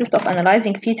tests consist of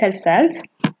analyzing fetal cells.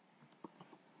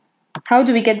 How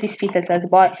do we get these fetal cells?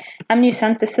 By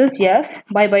amniocentesis, yes.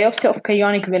 By biopsy of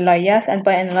chorionic villi, yes. And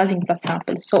by analyzing blood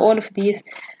samples. So all of these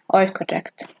are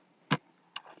correct.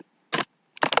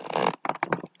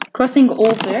 Crossing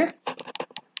over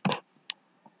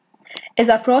is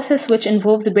a process which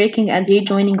involves the breaking and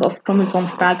rejoining of chromosome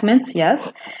fragments, yes.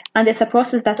 And it's a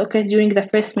process that occurs during the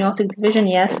first meiotic division,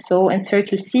 yes. So in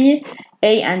circle C,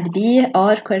 A and B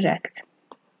are correct.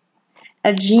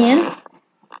 A gene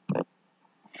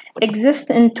exists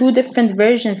in two different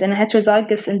versions in a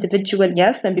heterozygous individual,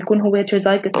 yes, and بيكون هو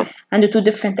heterozygous and two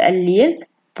different alleles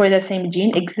for the same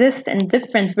gene exist in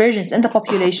different versions in the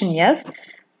population, yes.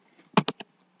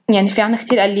 يعني في عنا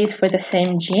كتير alleles for the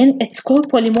same gene. It's called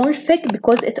polymorphic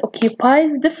because it occupies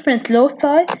different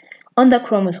loci on the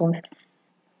chromosomes.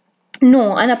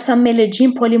 No, أنا بسمي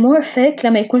الجين polymorphic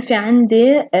لما يكون في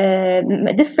عندي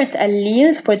different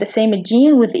alleles for the same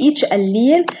gene with each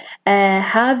allele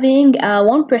having a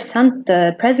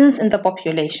 1% presence in the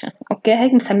population. Okay,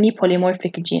 هيك بسميه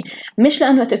polymorphic gene مش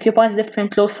لأنه it occupies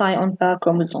different loci on the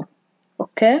chromosome.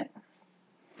 Okay.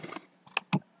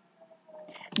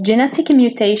 Genetic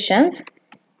mutations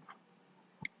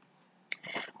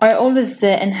are always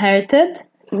inherited.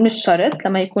 مش شرط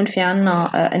لما يكون في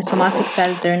عنا in somatic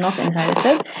cells they're not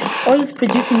inherited. Always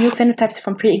producing new phenotypes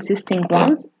from pre-existing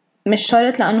ones. مش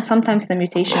شرط لأنه sometimes the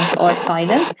mutations are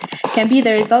silent. Can be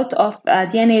the result of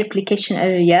DNA replication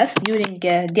error. Yes, during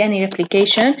DNA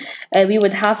replication we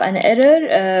would have an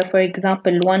error. For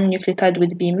example, one nucleotide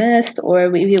would be missed, or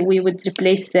we would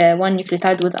replace one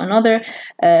nucleotide with another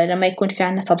لما يكون في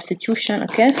عنا substitution.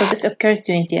 Okay, so this occurs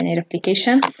during DNA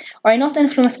replication. Are not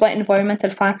influenced by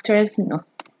environmental factors? No,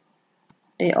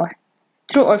 they are.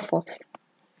 True or false?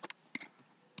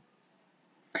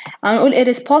 هنقول it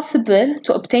is possible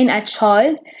to obtain a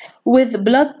child with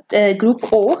blood group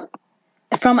O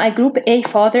from a group A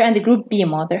father and a group B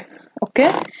mother.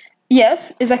 Okay?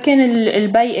 Yes, إذا كان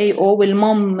البي AO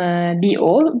والمom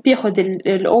BO بياخد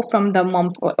ال O from the mom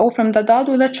or O from the dad,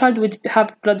 the child would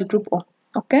have blood group O.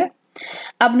 Okay?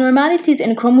 Abnormalities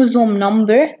in chromosome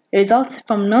number results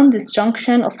from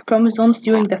non-disjunction of chromosomes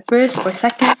during the first or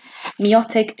second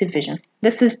meiotic division.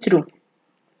 This is true.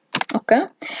 Okay.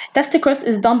 Testicross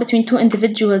is done between two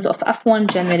individuals of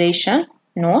F1 generation.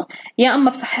 No. يا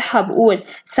أما بصححها بقول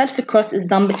self cross is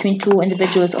done between two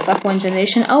individuals of F1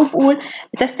 generation أو بقول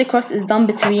testicross is done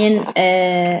between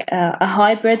a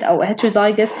hybrid أو a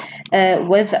heterozygous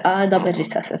with a double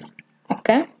recessive.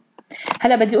 Okay.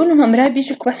 هلا بدي اقول انه امرار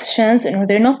بيجوا questions انه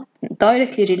they're not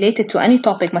directly related to any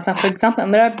topic. مثلا for example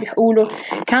امرار بيقولوا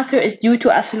cancer is due to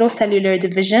a slow cellular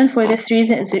division. For this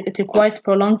reason it requires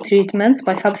prolonged treatments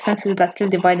by substances that kill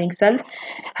dividing cells.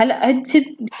 هلا هي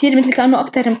بتصير مثل كأنه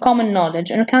أكتر common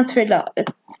knowledge إنه cancer لا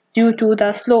it's due to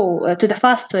the slow to the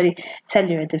fast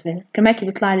cellular division. كمان كي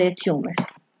بيطلع عليه tumors.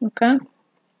 Okay.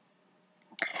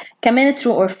 كمان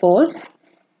true or false.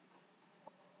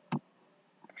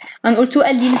 And all two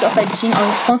alleles of a gene are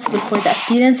responsible for the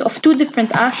appearance of two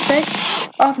different aspects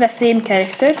of the same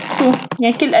character. True.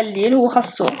 يعني كل allele هو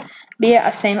خاصه ب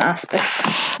a same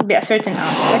aspect ب a certain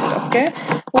aspect. Okay.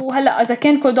 وهلا إذا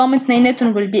كان codominant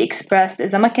اثنيناتهم will be expressed.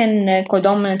 إذا ما كان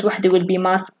codominant وحدة will be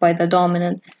masked by the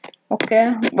dominant.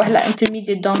 Okay. وهلا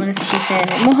intermediate dominance شيء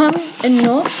ثاني. مهم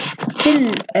إنه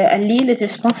كل allele is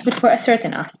responsible for a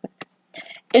certain aspect.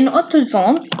 In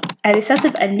autosomes, a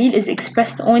recessive allele is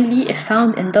expressed only if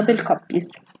found in double copies.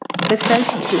 This is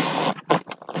true.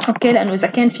 Okay, لأنه إذا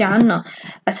كان في عنا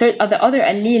the other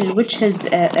allele which is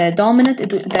dominant,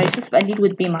 the recessive allele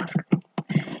would be masked.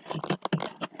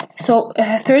 So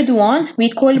third one, we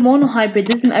call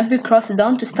monohybridism every cross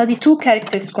done to study two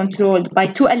characters controlled by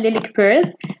two allelic pairs.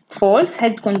 False.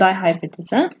 هاد بتكون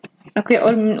dihybridism. Okay,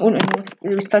 or بنقول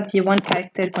إنه we study one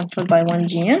character controlled by one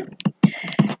gene.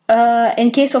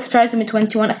 In case of trisomy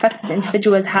 21, affected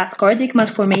individuals has cardiac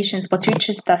malformations but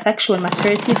reaches the sexual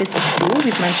maturity. This is true.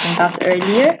 We've mentioned that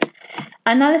earlier.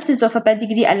 Analysis of a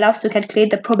pedigree allows to calculate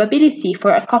the probability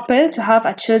for a couple to have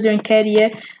a children carrier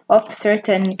of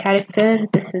certain character.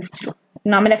 This is true.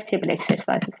 نعملها كتير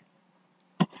بالexercises.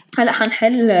 هلا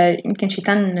حنحل يمكن شي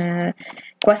 10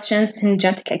 questions in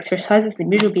genetic exercises اللي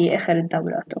بيجوا بآخر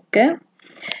الدورات. Okay.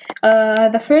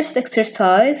 The first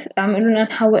exercise عم يقولوا لنا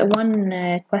نحول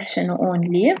one question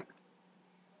only.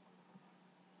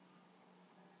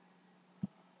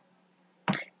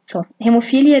 So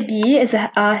hemophilia B is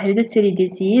a hereditary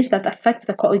disease that affects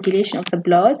the coagulation of the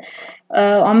blood.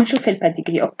 وعم نشوف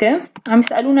البedigree. Okay. عم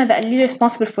يسألونا the allele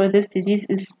responsible for this disease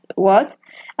is what?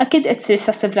 أكيد it's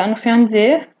recessive لأنه في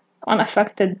عندي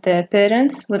unaffected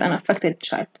parents with an affected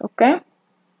child. Okay.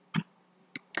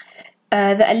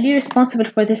 The allele responsible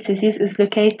for this disease is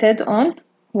located on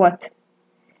what?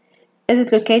 Is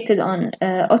it located on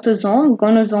autosome,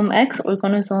 gonosome X, or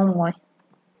gonosome Y?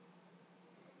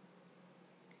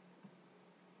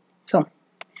 So,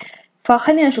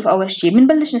 فخلينا نشوف أول شيء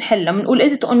بنبلش نحلها بنقول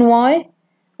is it on Y?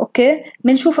 Okay.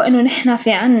 بنشوف إنه نحنا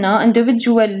في عنا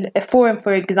individual form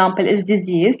for example is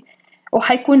diseased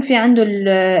وحيكون في عنده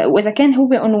وإذا كان هو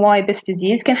on Y this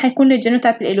disease كان حيكون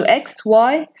الجينوتايب اللي له X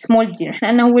Y small d. نحن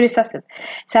قلنا هو recessive.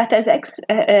 ساعتها إذا X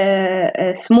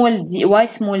small d Y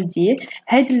small d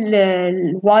هيدا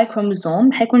ال Y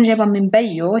chromosome حيكون جايبها من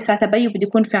بيو. ساعتها بيو بده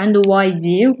يكون في عنده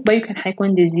YD وبيو كان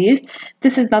حيكون disease.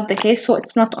 This is not the case, so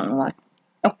it's not on Y.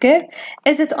 Okay.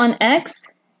 Is it on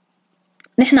X?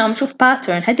 نحن عم نشوف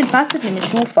pattern. هيدا الباترن اللي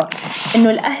بنشوفها إنه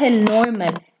الأهل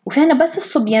normal وفي عنا بس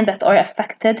الصبيان that are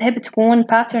affected هي بتكون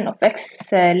pattern of X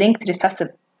linked recessive.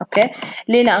 Okay.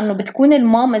 ليه؟ لأنه بتكون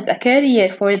المام is a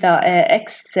carrier for the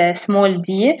X small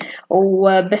d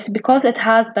وبس because it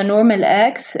has the normal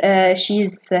X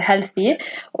she's healthy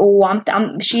وعم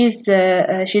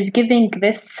she's giving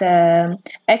this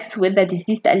X with the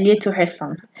diseased allele to her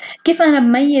sons. كيف أنا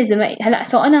بميز هلا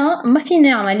سو أنا ما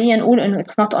فيني عمليا نقول إنه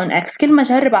it's not on X. كل ما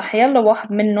أجرب على حيلا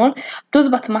واحد منهم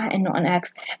بتزبط معي إنه on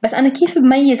X. بس أنا كيف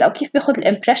بميز أو كيف باخد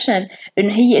الإمبريشن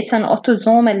إنه هي it's an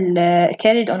autosomal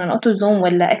carried on an autosome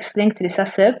ولا X-linked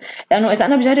recessive، لأنه إذا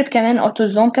أنا بجرب كمان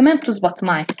أوتوزوم كمان بتزبط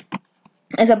معي.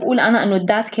 إذا بقول أنا إنه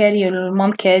الداد كارير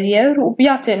والمام كارير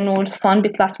وبيعطي إنه الصن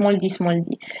بيطلع small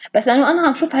d، بس لأنه أنا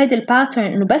عم شوف هيدا الباترن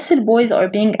إنه بس البويز are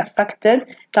being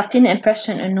affected بتعطيني impression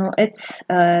إنه it's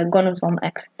gonozome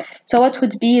X. So what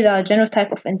would be the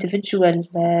genotype of individual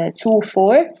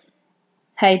 2-4؟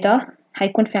 هيدا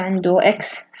هيكون في عنده X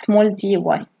small dy.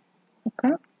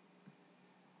 Okay.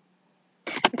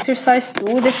 Exercise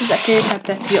 2. This is a karyotype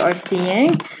that we are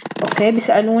seeing. Okay.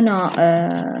 بيسألونا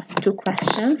 2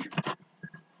 questions.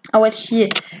 أول شيء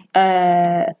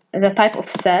the type of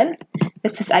cell.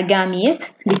 This is a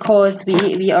gamete because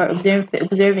we are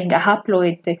observing a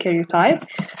haploid karyotype.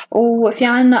 وفي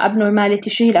عنا abnormality.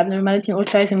 شو هي abnormality؟ نقول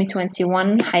trisomy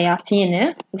 21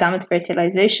 حيعطينا إذا عملت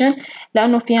fertilization،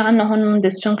 لأنه في عنا هون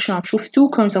disjunction عم شوف 2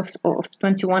 chromosomes of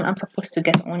 21 I'm supposed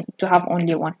to have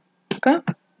only 1. Okay.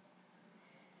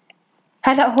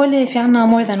 هلا هول في عنا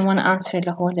more than one answer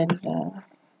لهول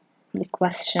ال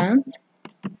questions.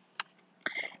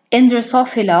 In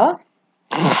Drosophila,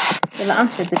 you'll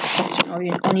answer this question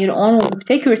on your own.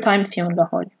 Take your time فيهم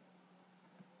لهول.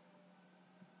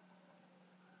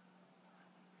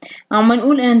 عم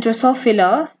نقول in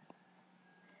Drosophila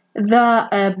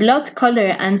the blood color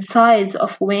and size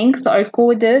of wings are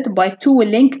coded by 2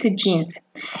 linked genes.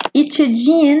 Each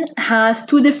gene has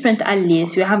 2 different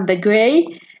alleles. You have the gray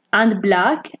and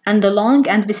black and the long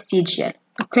and vestigial.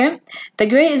 Okay, the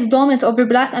gray is dominant over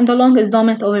black and the long is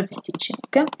dominant over vestigial.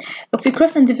 Okay, if we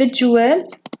cross individuals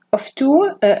of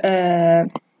 2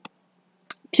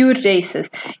 pure races،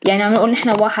 يعني عم نقول نحن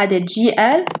واحد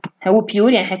GL هو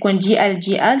pure يعني حيكون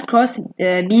GL cross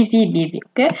BV BV.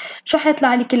 Okay، شو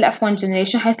حيطلع لي كل F1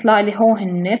 generation؟ حيطلع لي هو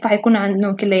هن فحيكون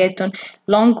عندهم كلياتهم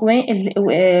long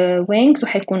wings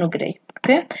وحيكونوا gray.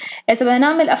 Okay، إذا بدنا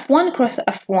نعمل F1 cross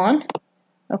F1.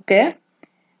 Okay،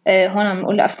 هون عم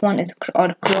نقول F1 is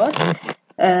cross.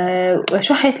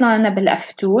 شو حيطلع لنا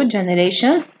بالF2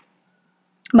 generation؟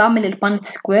 بعمل البانت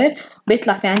سكوير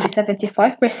بيطلع في عندي 75%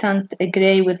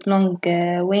 gray with long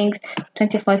wings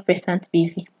 25%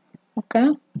 BV.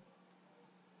 Okay.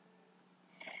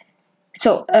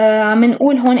 So عم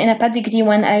نقول هون in a pedigree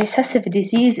when a recessive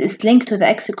disease is linked to the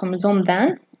X chromosome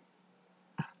then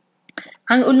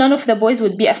عم نقول none of the boys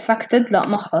would be affected. لا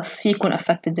ما خلص في يكون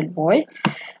affected البوي.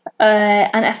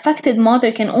 An affected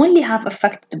mother can only have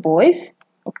affected boys.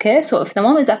 Okay, so if the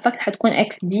mom is affected حتكون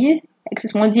XD X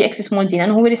small d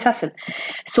لأنه هو recessive.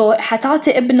 So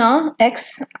حتعطي ابنها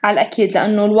X على الأكيد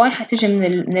لأنه الواي حتيجي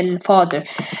من الفادر،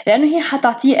 لأنه هي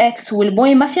حتعطيه X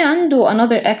والبوي ما في عنده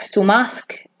another X to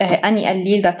mask any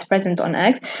allele that's present on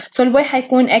X. So البوي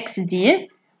حيكون XD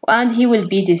and he will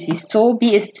be diseased. So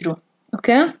B is true.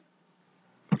 Okay.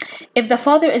 If the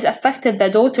father is affected, the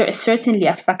daughter is certainly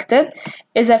affected.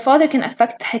 If the father can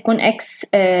affect حيكون X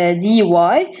dy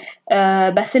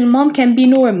بس المام can be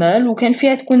normal وكان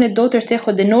فيها تكون الدaughter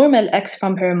تاخد the normal X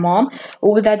from her mom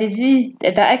with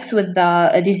the X with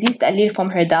the diseased allele from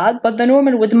her dad, but the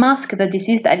normal would mask the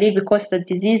diseased allele because the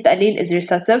diseased allele is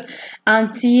recessive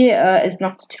and C is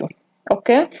not true.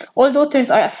 Okay, all daughters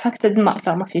are affected.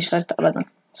 ما في شرط أبدا.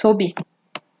 So B.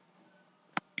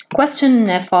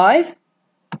 Question 5.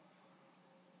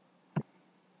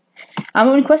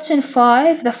 In question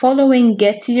 5, the following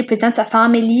represents a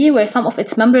family where some of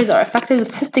its members are affected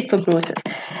with cystic fibrosis.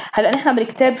 هلا نحن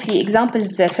بالكتاب في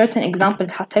examples certain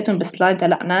examples حطيتهم بالسلايد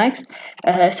هلا next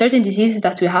certain diseases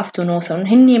that we have to know. So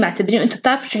هني معتبرين انتم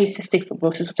بتعرفوا شو هي cystic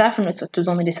fibrosis وبتعرفوا انه it's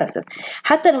autosomal recessive.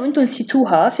 حتى لو انتم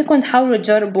نسيتوها فيكم تحاولوا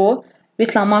تجربوا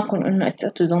بيطلع معكم انه it's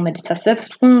autosomal recessive بس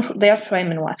تكونوا ضيعتوا شوي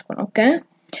من وقتكم. اوكي.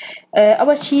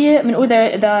 أول شيء بنقول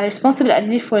the responsible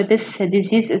allele for this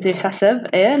disease is recessive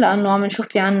لأنه عم نشوف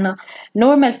في عنا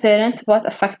normal parents but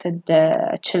affected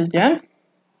children.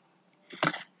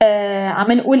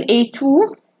 عم نقول A2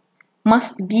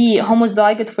 must be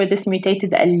homozygous for this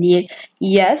mutated allele.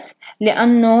 Yes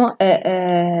لأنه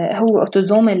هو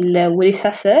autosomal و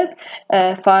recessive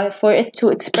for it to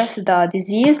express the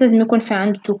disease لازم يكون في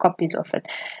عنده 2 copies of it.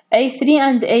 A3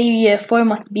 and A4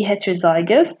 must be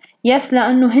heterozygous. Yes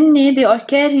لأنه هني they are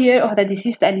carrier of the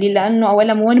diseased allele لأنه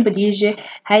أولا من وين بده يجي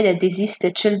هيدا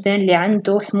diseased children اللي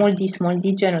عنده small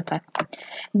d genotype.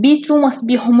 B2 must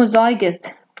be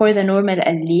homozygous for the normal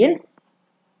allele.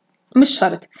 مش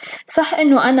شرط صح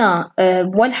انه انا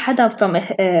ولا حدا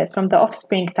from the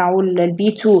offspring تاعو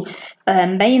الB2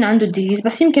 مبين عنده disease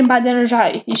بس يمكن بعدين يرجع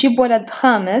يجيب ولد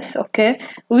خامس اوكي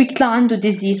ويطلع عنده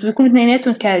disease ويكونوا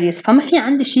اثنيناتهم كاريرز فما في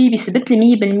عندي شيء بيثبت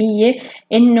لي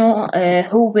 100% انه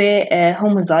هو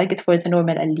homozygous for the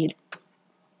normal allele.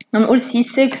 نقول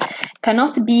C6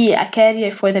 cannot be a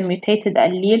carrier for the mutated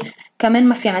allele كمان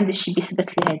ما في عندي شيء بيثبت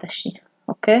لي هذا الشيء.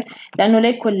 اوكي، لانه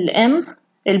ليكل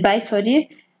الباي سوري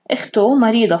اخته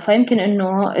مريضه، فيمكن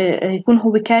انه يكون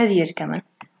هو كارير كمان،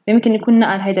 يمكن يكون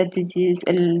نقل هيدا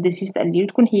الديزيز اللي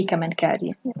تكون هي كمان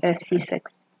كارير سي 6.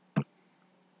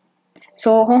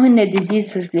 سو هون هن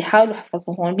diseases اللي حاولوا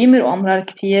احفظوا هون، بيمرقوا امراض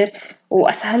كتير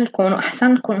واسهل لكم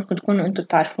واحسن لكم انكم تكونوا انتم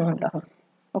بتعرفوهم لهم.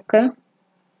 اوكي.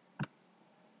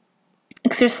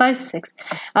 exercise 6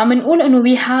 عم نقول انه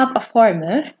we have a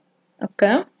farmer.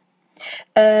 okay.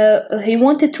 He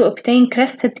wanted to obtain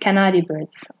crested canary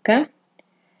birds. okay.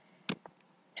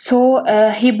 So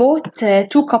he bought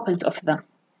two couples of them.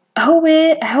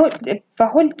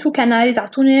 فهول two canaries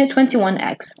عطوني 21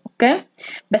 eggs. اوكي،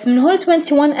 بس من هول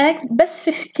 21 eggs بس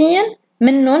 15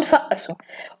 منهم فقسوا،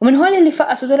 ومن هول اللي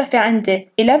فقسوا دول في عندي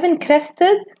 11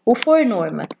 crested و 4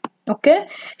 normal. اوكي.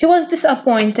 he was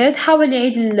disappointed، حاول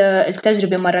يعيد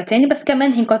التجربة مرة تانية بس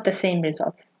كمان he got the same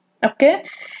result. اوكي.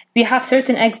 we have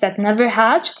certain eggs that never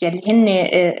hatched يلي هن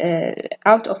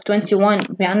out of 21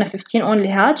 في عنا 15 only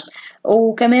hatched،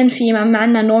 وكمان في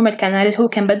معنا normal canaries هو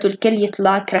كان بده الكل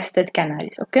يطلع crested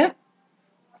canaries. اوكي.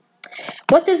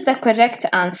 what is the correct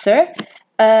answer؟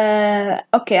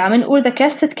 اوكي، عم نقول the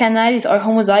crested canaries are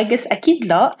homozygous. اكيد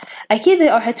لا، اكيد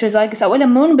they are heterozygous، اولا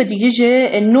مون بده يجي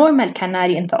normal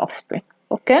canary in the offspring.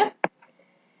 اوكي.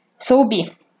 so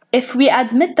B. If we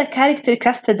admit the character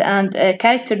crested and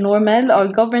character normal are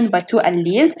governed by two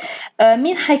alleles،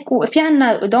 مين حيكون في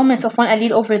عنا dominance of one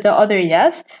allele over the other؟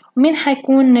 yes. ومين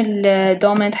حيكون ال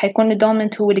dominant؟ حيكون ال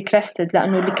dominant هو ال crested،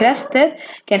 لأنه ال crested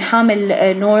كان حامل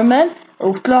normal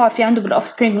وطلع في عنده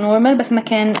بالoffspring normal بس ما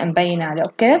كان مبين عليه.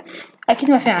 أوكي.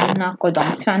 أكيد ما في عنا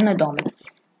codominance، في عنا dominance.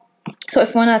 So if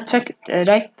you wanna check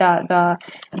write the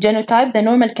genotype, the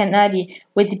normal canary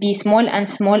would be small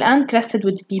n, crested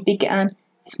would be big N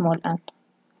small n.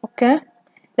 اوكي،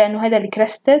 لانه هذا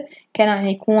الكريستد كان عم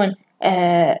يكون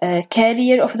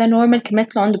carrier of the normal، كمان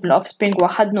له عنده بالاوفسبرينج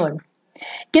واحد normal.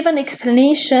 give an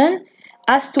explanation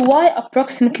as to why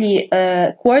approximately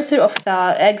quarter of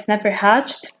the eggs never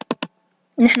hatched.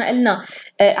 نحن قلنا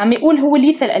عم يقول هو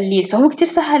lethal allele، فهو كتير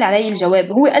سهل علي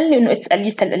الجواب، هو قال لي انه it's a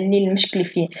lethal allele، المشكلة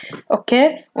فيه.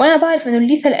 اوكي، وانا بعرف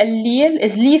انه lethal allele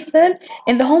is lethal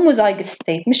in the homozygous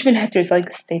state مش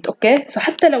بالheterozygous state. اوكي، سو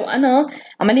حتى لو انا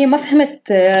عمليا ما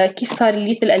فهمت كيف صار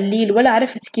lethal allele ولا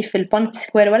عرفت كيف البونت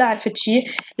سكوير ولا عرفت شيء،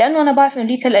 لانه انا بعرف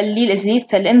انه lethal allele is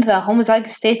lethal in the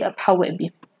homozygous state، بحوق بيه.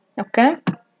 اوكي.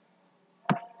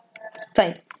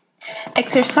 طيب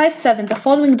exercise 7 the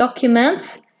following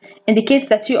documents indicates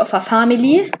that you of a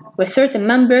family where certain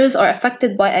members are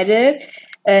affected by a rare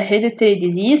hereditary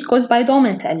disease caused by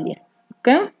dominant allele.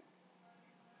 okay.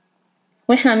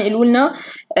 ونحن عم يقولوا لنا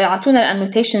عطونا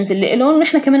الانوتيشنز اللي لهم،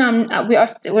 ونحن كمان عم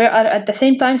we are at the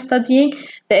same time studying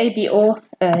the ABO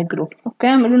group. okay.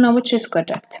 عم يقولوا لنا which is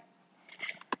correct.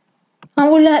 عم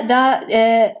يقول لنا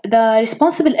the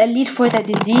responsible allele for the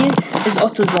disease is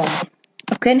autosomal.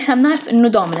 اوكي، نحن بنعرف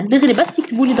انه dominant دغري، بس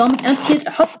يكتبوا لي dominant انا بصير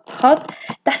احط خط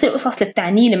تحت القصص اللي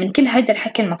بتعني من كل هيدا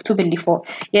الحكي المكتوب اللي فوق.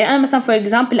 يعني انا مثلا for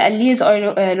example alleles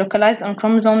are localized on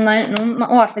chromosome 9، ما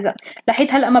بعرف اذا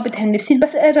لحيت هلا ما بتهمني، بصير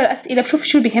بس اقرا الاسئله بشوف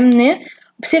شو بيهمني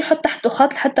بصير احط تحته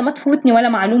خط لحتى ما تفوتني ولا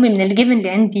معلومه من الجيفن اللي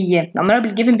عندي اياه، لما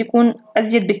بالجيفن بيكون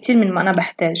ازيد بكتير من ما انا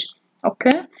بحتاج.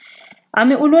 اوكي.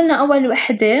 عم يقولوا لنا اول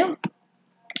وحده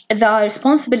the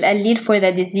responsible allele for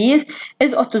the disease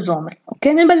is autosomal.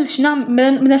 اوكي، بنبلش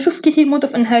بدنا نشوف كيف هي mode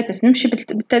of inheritance، نمشي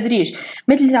بالتدريج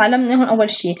مثل اللي تعلمنا هون. اول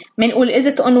شيء بنقول is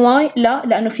it on Y؟ لا،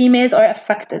 لانه females are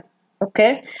affected.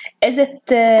 اوكي.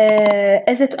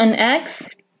 is it on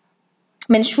X؟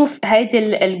 بنشوف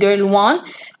هيدي الجيرل 1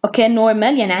 اوكي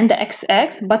normal يعني عندها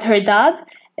XX but her dad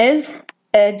is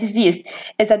disease.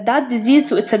 إذا that disease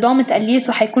so it's a dominant allele،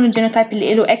 so حيكون الجينوتايب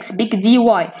اللي له X big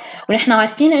DY، ونحن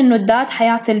عارفين إنه الداد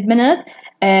حيعطي البنت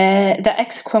the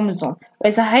X chromosome،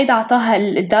 وإذا هيدا عطاها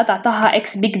الداد عطاها X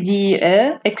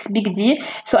big D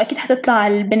so أكيد حتطلع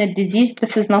البنت disease.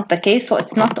 This is not the case, so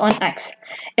it's not on X.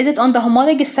 Is it on the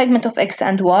homologous segment of X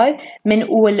and Y؟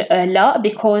 بنقول لا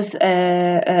because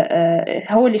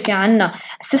هو اللي في عنا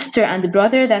sister and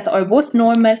brother that are both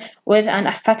normal with an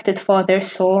affected father,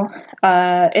 so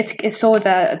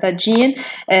the gene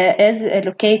is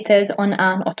located on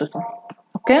an autosome.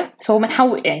 Okay, so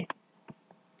بنحول A.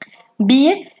 B,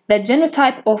 the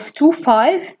genotype of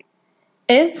 2-5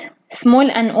 is small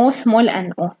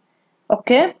no.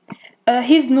 Okay.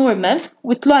 he's normal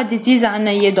وطلع disease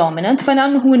عنا هي dominant،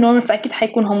 فلأنه هو normal فأكيد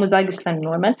حيكون homozygous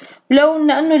للnormal، ولو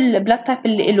لأنه البلاد تايب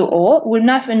اللي له O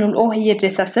وبنعرف إنه ال O هي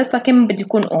recessive فكمان بده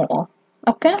يكون OO.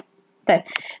 okay. طيب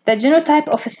the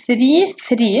genotype of 3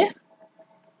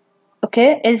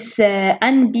 اوكي is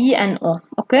NB NO.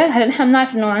 اوكي هلا نحن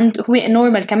بنعرف انه عنده هو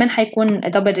normal كمان حيكون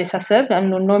double recessive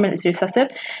لانه normal is recessive.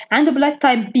 عنده blood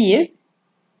type B.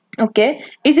 اوكي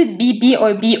is it BB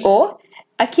or BO؟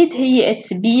 اكيد هي it's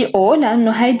BO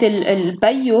لانه هيدي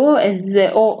البيو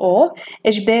is OO،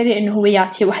 اجباري انه هو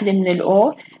يعطي وحده من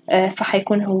الO،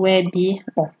 فحيكون هو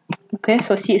BO. اوكي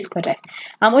so C is correct.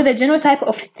 the genotype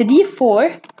of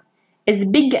 3-4 is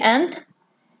big N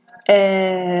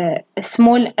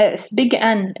small big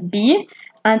N B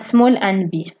and small N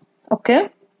B. اوكي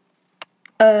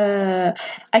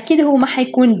اكيد هو ما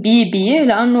حيكون BB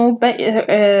لانه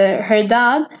her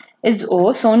dad is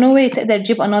O so no way تقدر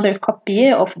تجيب another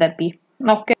copy of the B.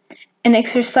 اوكي in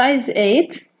exercise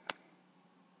 8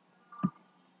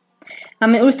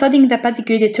 عم نقول studying the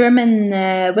pedigree determine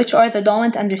which are the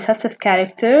dominant and recessive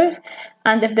characters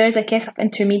and if there is a case of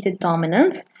intermediate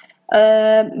dominance.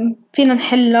 فينا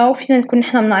نحلها وفينا نكون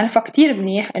نحن بنعرفها كتير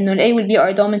منيح إنه ال A will be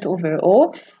are dominant over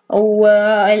O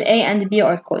وال A and B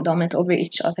are co-dominant over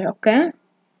each other. okay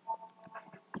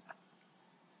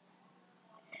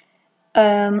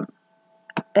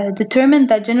determine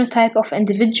the genotype of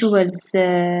individuals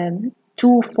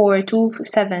 2, 4, 2,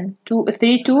 7, 2,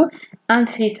 3, 2 and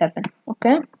 3, 7.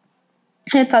 okay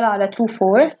هي طلع على 2,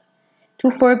 4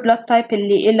 2, 4 blood type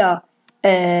اللي إلها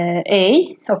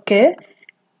A. okay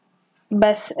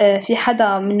بس في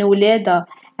حدا من ولادها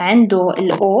عنده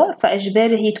ال O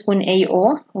فإجباري هي تكون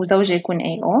AO وزوجها يكون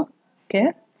AO.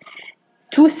 okay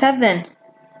 2, 7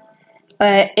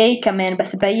 A كمان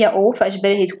بس بيا O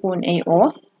فإجباري هي تكون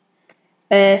AO.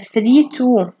 3,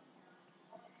 2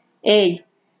 A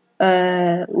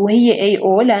وهي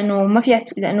AO لأنه ما فيها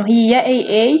لأنه هي يا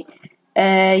AA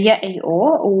يا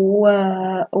AO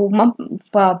وما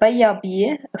فبيا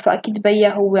B فأكيد بيا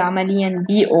هو عمليا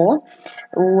BO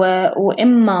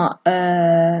وإما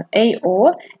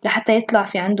AO لحتى يطلع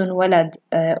في عندهم ولد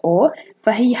O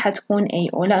فهي حتكون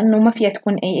AO لأنه ما فيها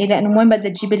تكون AA لأنه وين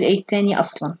بدها تجيب ال A التاني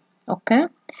أصلا. أوكي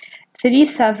 3,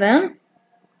 7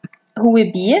 هو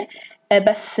B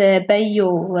بس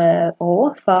بيو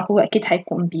O فهو أكيد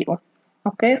حيكون BO.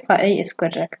 أوكي A is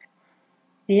correct.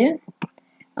 دي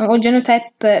نقول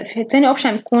genotype في تاني option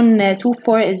يكون 2,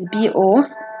 4 is BO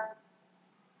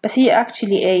بس هي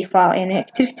actually A يعني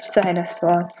كتير سهل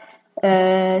السؤال.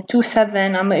 2,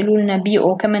 7 عم يقولوا لنا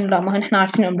BO كمان لا ما نحن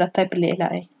عارفين إنه blood type اللي إلها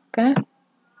A. أوكي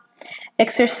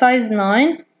exercise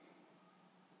 9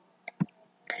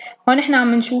 هون نحن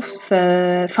عم نشوف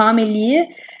family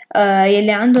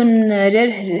يلي عندهم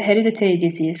rare hereditary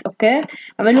disease. اوكي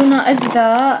عملوا لنا is the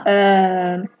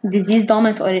disease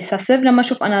dominant or recessive. لما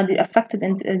اشوف انا the affected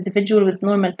individual with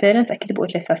normal parents اكيد بقول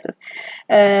recessive.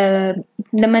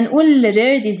 لما نقول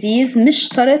rare disease مش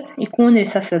شرط يكون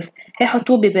recessive، هي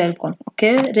حطوه ببالكم.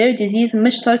 اوكي rare disease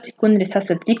مش شرط يكون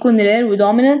recessive، يكون rare و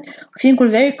dominant وفي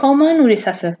يكون very common و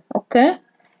recessive. اوكي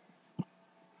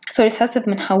so recessive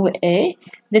بنحول A.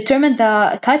 determine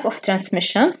the type of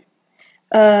transmission.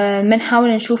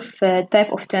 بنحاول نشوف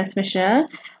type of transmission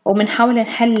وبنحاول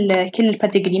نحل كل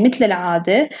الباديجري مثل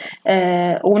العادة.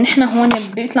 ونحن هون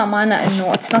بيطلع معنا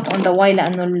إنه it's not on the Y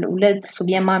لأنه الأولاد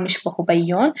الصبيان ما عم يشبهوا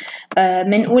بيهم.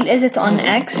 بنقول is it on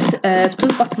X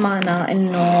بتزبط معنا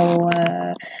إنه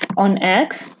on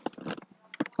X.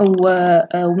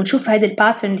 وبنشوف هيدا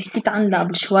الباترن اللي حكيت عنها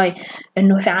قبل شوي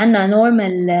إنه في عنا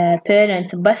normal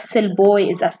parents بس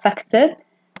البوي is affected.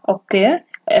 أوكي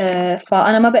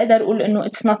فأنا ما بقدر أقول إنه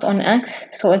it's not on X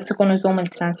so it's chromosomal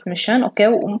transmission. أوكي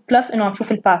وبلس إنه عم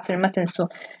شوف الباترن ما تنسوا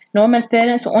normal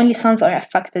parents only sons are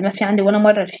affected ما في عندي ولا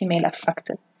مرة female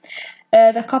affected.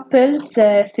 The couples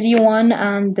 3-1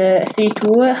 and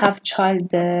 3-2 have child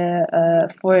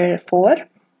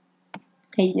 4-4.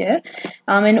 هي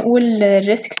عم نقول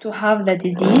risk to have the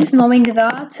disease knowing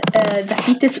that the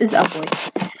fetus is a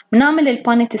boy. بنعمل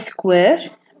البانيت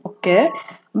سكوير. اوكي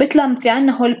بيطلع في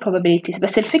عنا هول probabilities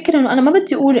بس الفكرة انه انا ما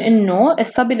بدي اقول انه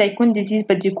الصبي ليكون disease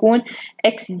بده يكون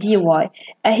XDY.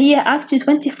 هي actually 25%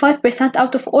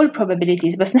 out of all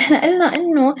probabilities بس نحن قلنا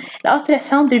انه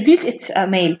ultrasound revealed it's a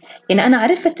male يعني انا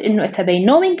عرفت انه it's a boy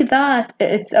knowing that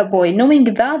it's a boy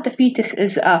knowing that the fetus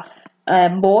is a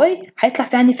boy حيطلع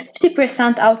في عندي 50%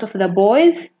 out of the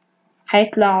boys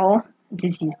حيطلعوا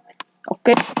diseased.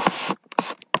 اوكي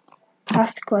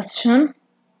last question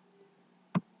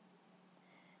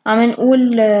عم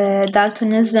نقول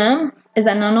daltonism is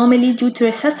an anomaly due to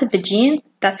recessive gene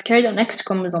that's carried on X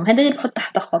chromosome. هذا اللي بحط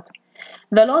تحت خط.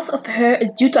 The loss of hair is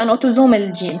due to an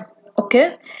autosomal gene.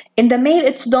 Okay in the male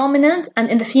it's dominant and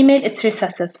in the female it's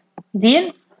recessive.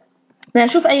 deal بدنا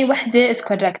نشوف أي وحدة is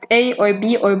correct A or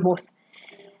B or both.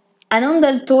 A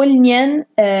non-daltonian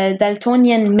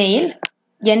daltonian male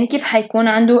يعني كيف حيكون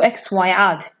عنده XY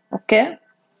عادي. okay.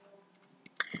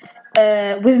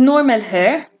 With normal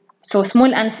hair, so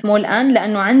small n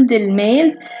لأنه عند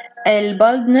الميلز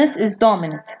baldness is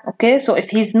dominant, okay. So if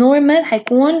he's normal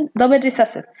حيكون double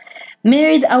recessive.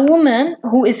 Married a woman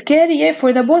who is carrier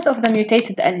for the both of the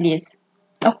mutated alleles,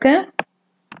 okay.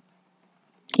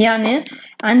 يعني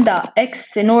عندها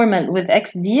X normal with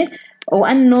XD و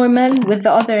unnormal with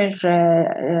the other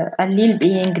allele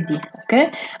being D,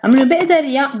 okay. عمله بيقدر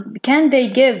can they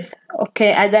give,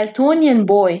 okay, a Daltonian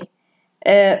boy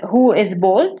who is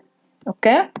bald,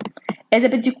 okay. إذا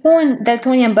بدي يكون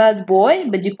Daltonian bad boy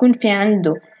بدي يكون في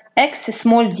عنده X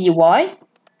small dy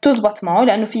تزبط معه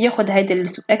لأنه في ياخد هيدا ال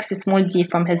X small d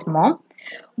from his mom.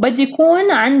 بدي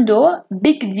يكون عنده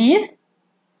big D،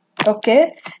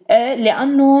 اوكي،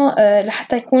 لانه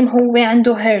لحتى يكون هو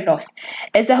عنده hair loss.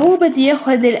 اذا هو بده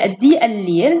ياخذ الدي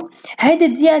الليل، هيدا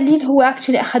الدي الليل هو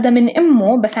actually اخذها من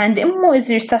امه، بس عند امه is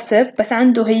recessive بس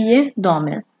عنده هي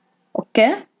dominant،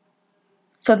 اوكي.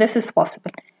 so this is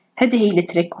possible. هذه هي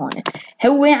التريك هون،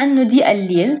 هو عنده دي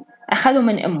الليل اخذه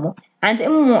من امه، عند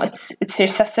امه it's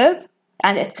recessive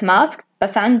and it's masked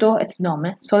بس عنده it's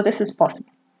dominant. so this is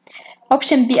possible.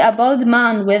 option B, a bald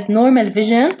man with normal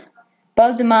vision.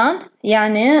 bald man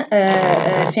يعني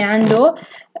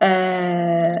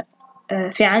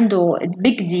في عنده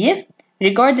big D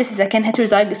regardless إذا كان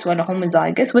heterozygous ولا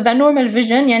homozygous with a normal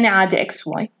vision يعني عادي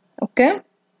XY، okay.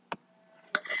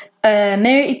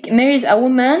 marries a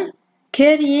woman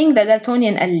carrying the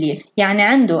Daltonian allele يعني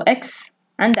عنده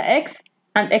عندها X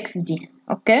and XD،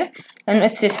 okay، لأنه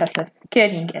it's recessive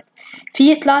carrying it.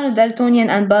 في يطلع له Daltonian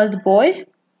and bald boy.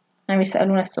 عم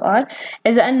يسألونا السؤال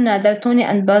إذا أن Daltonian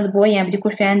and bald boy يعني بدي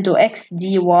يكون في عنده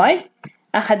XDY،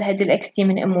 أخذ هذه ال XD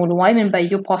من أمه والY من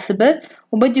بيو possible،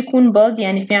 وبدي يكون bald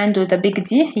يعني في عنده the big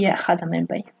D هي أخذها من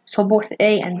بيو. so both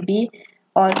A and B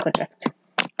are correct,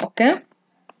 okay.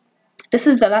 This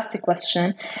is the last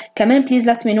question. كمان please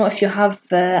let me know if you have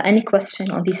any question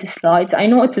on these slides. I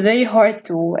know it's very hard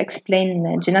to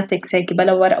explain genetics هيك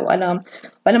بلا ورق وقلم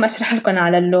ولا ما أشرح لكم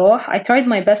على اللوح. I tried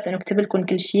my best إنه أكتب لكم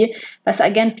كل شيء، بس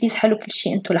again please حلوا كل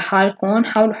شيء أنتوا لحالكم،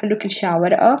 حاولوا حلوا كل شيء على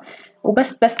ورقة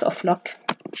وبس. best of luck.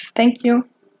 Thank you.